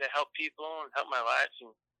just trying to help people and help my life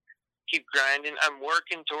and keep grinding. I'm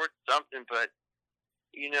working towards something, but,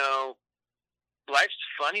 you know, life's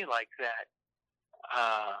funny like that.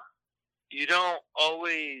 You don't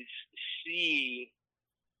always see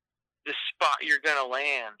the spot you're going to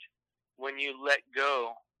land when you let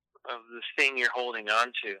go of the thing you're holding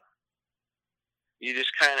on to. You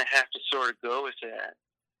just kind of have to sort of go with that.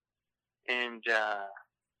 And,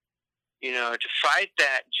 you know, to fight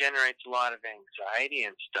that generates a lot of anxiety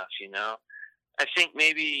and stuff, you know. I think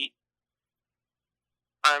maybe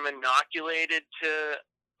I'm inoculated to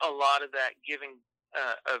a lot of that giving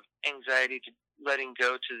of anxiety to letting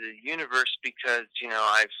go to the universe because, you know,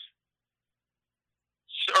 I've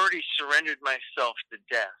already surrendered myself to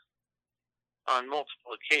death on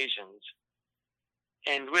multiple occasions.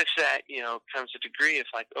 And with that, you know, comes a degree of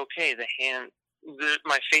like, okay,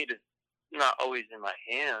 my fate is not always in my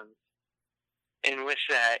hands. And with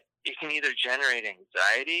that, it can either generate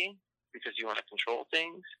anxiety because you want to control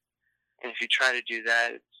things. And if you try to do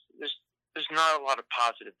that, there's not a lot of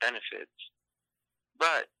positive benefits.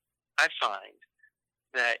 But I find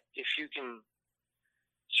that if you can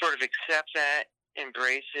sort of accept that,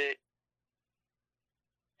 embrace it,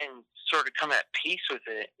 and sort of come at peace with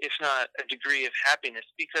it, if not a degree of happiness,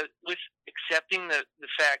 because with accepting the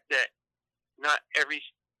fact that not every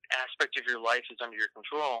aspect of your life is under your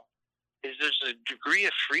control, is there's a degree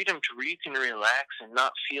of freedom to where you can relax and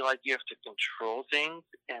not feel like you have to control things,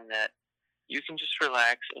 and that you can just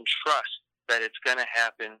relax and trust that it's going to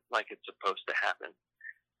happen like it's supposed to happen.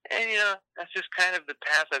 And, you know, that's just kind of the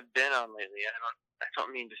path I've been on lately. I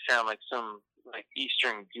don't mean to sound like some like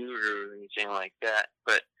Eastern guru or anything like that,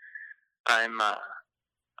 but I'm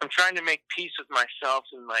trying to make peace with myself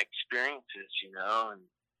and my experiences, you know,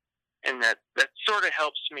 and that sort of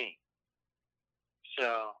helps me.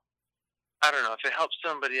 So I don't know, if it helps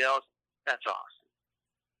somebody else, that's awesome.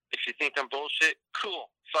 If you think I'm bullshit,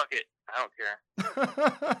 cool, fuck it, I don't care.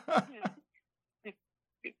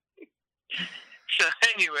 So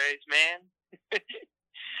anyways, man,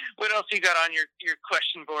 what else you got on your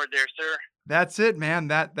question board there, sir? That's it, man.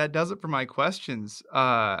 That does it for my questions.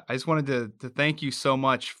 I just wanted to thank you so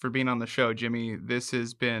much for being on the show, Jimmy. This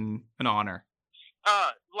has been an honor.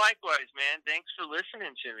 Likewise, man. Thanks for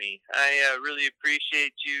listening to me. I really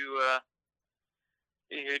appreciate you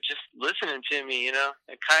just listening to me, you know.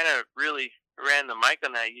 I kind of really ran the mic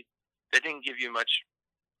on that. I didn't give you much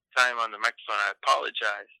time on the microphone. I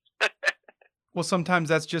apologize. Well, sometimes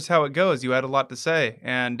that's just how it goes. You had a lot to say,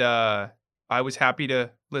 and I was happy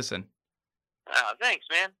to listen. Thanks,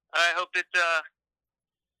 man. I hope it's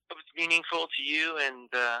meaningful to you and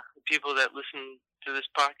the people that listen to this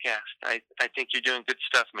podcast. I think you're doing good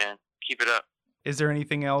stuff, man. Keep it up. Is there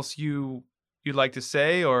anything else you you'd like to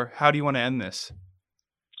say, or how do you want to end this?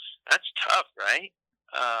 That's tough, right?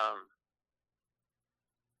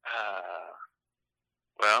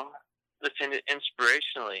 Well, listen,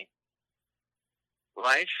 inspirationally,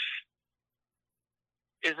 life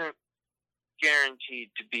isn't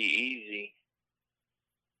guaranteed to be easy,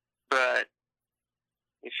 but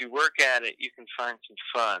if you work at it, you can find some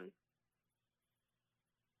fun.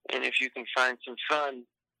 And if you can find some fun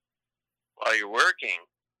while you're working,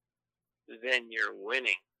 then you're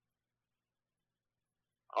winning.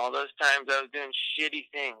 All those times I was doing shitty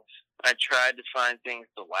things, I tried to find things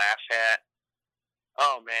to laugh at.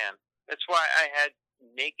 Oh, man. That's why I had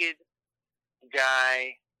naked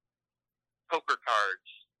guy poker cards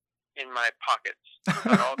in my pockets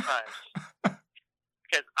at all times.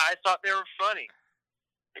 Because I thought they were funny.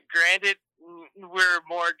 Granted, we're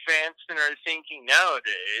more advanced in our thinking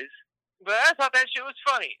nowadays, but I thought that shit was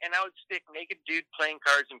funny. And I would stick naked dude playing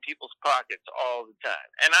cards in people's pockets all the time.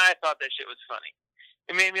 And I thought that shit was funny.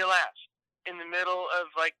 It made me laugh. In the middle of,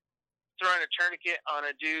 like, throwing a tourniquet on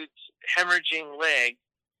a dude's hemorrhaging leg,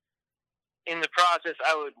 in the process,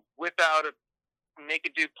 I would whip out a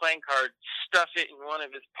naked dude playing card, stuff it in one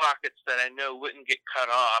of his pockets that I know wouldn't get cut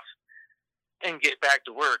off, and get back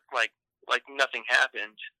to work like nothing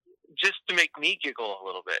happened, just to make me giggle a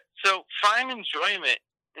little bit. So find enjoyment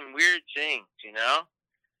in weird things, you know?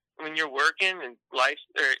 When you're working and life,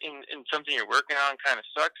 or in something you're working on kind of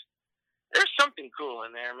sucks, there's something cool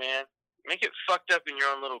in there, man. Make it fucked up in your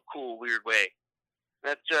own little cool, weird way.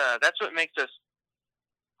 That's what makes us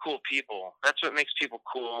cool people. That's what makes people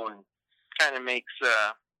cool, and kind of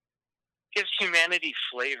gives humanity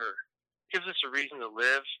flavor. Gives us a reason to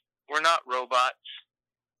live. We're not robots.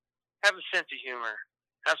 Have a sense of humor.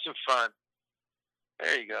 Have some fun.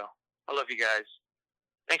 There you go. I love you guys.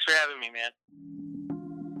 Thanks for having me, man.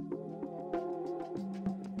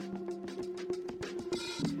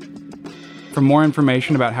 For more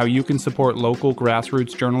information about how you can support local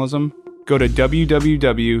grassroots journalism, go to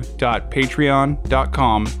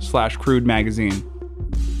www.patreon.com/Crude Magazine.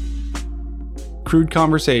 Crude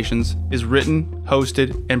Conversations is written,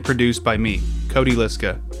 hosted, and produced by me, Cody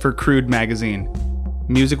Liska, for Crude Magazine.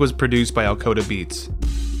 Music was produced by Alcoda Beats.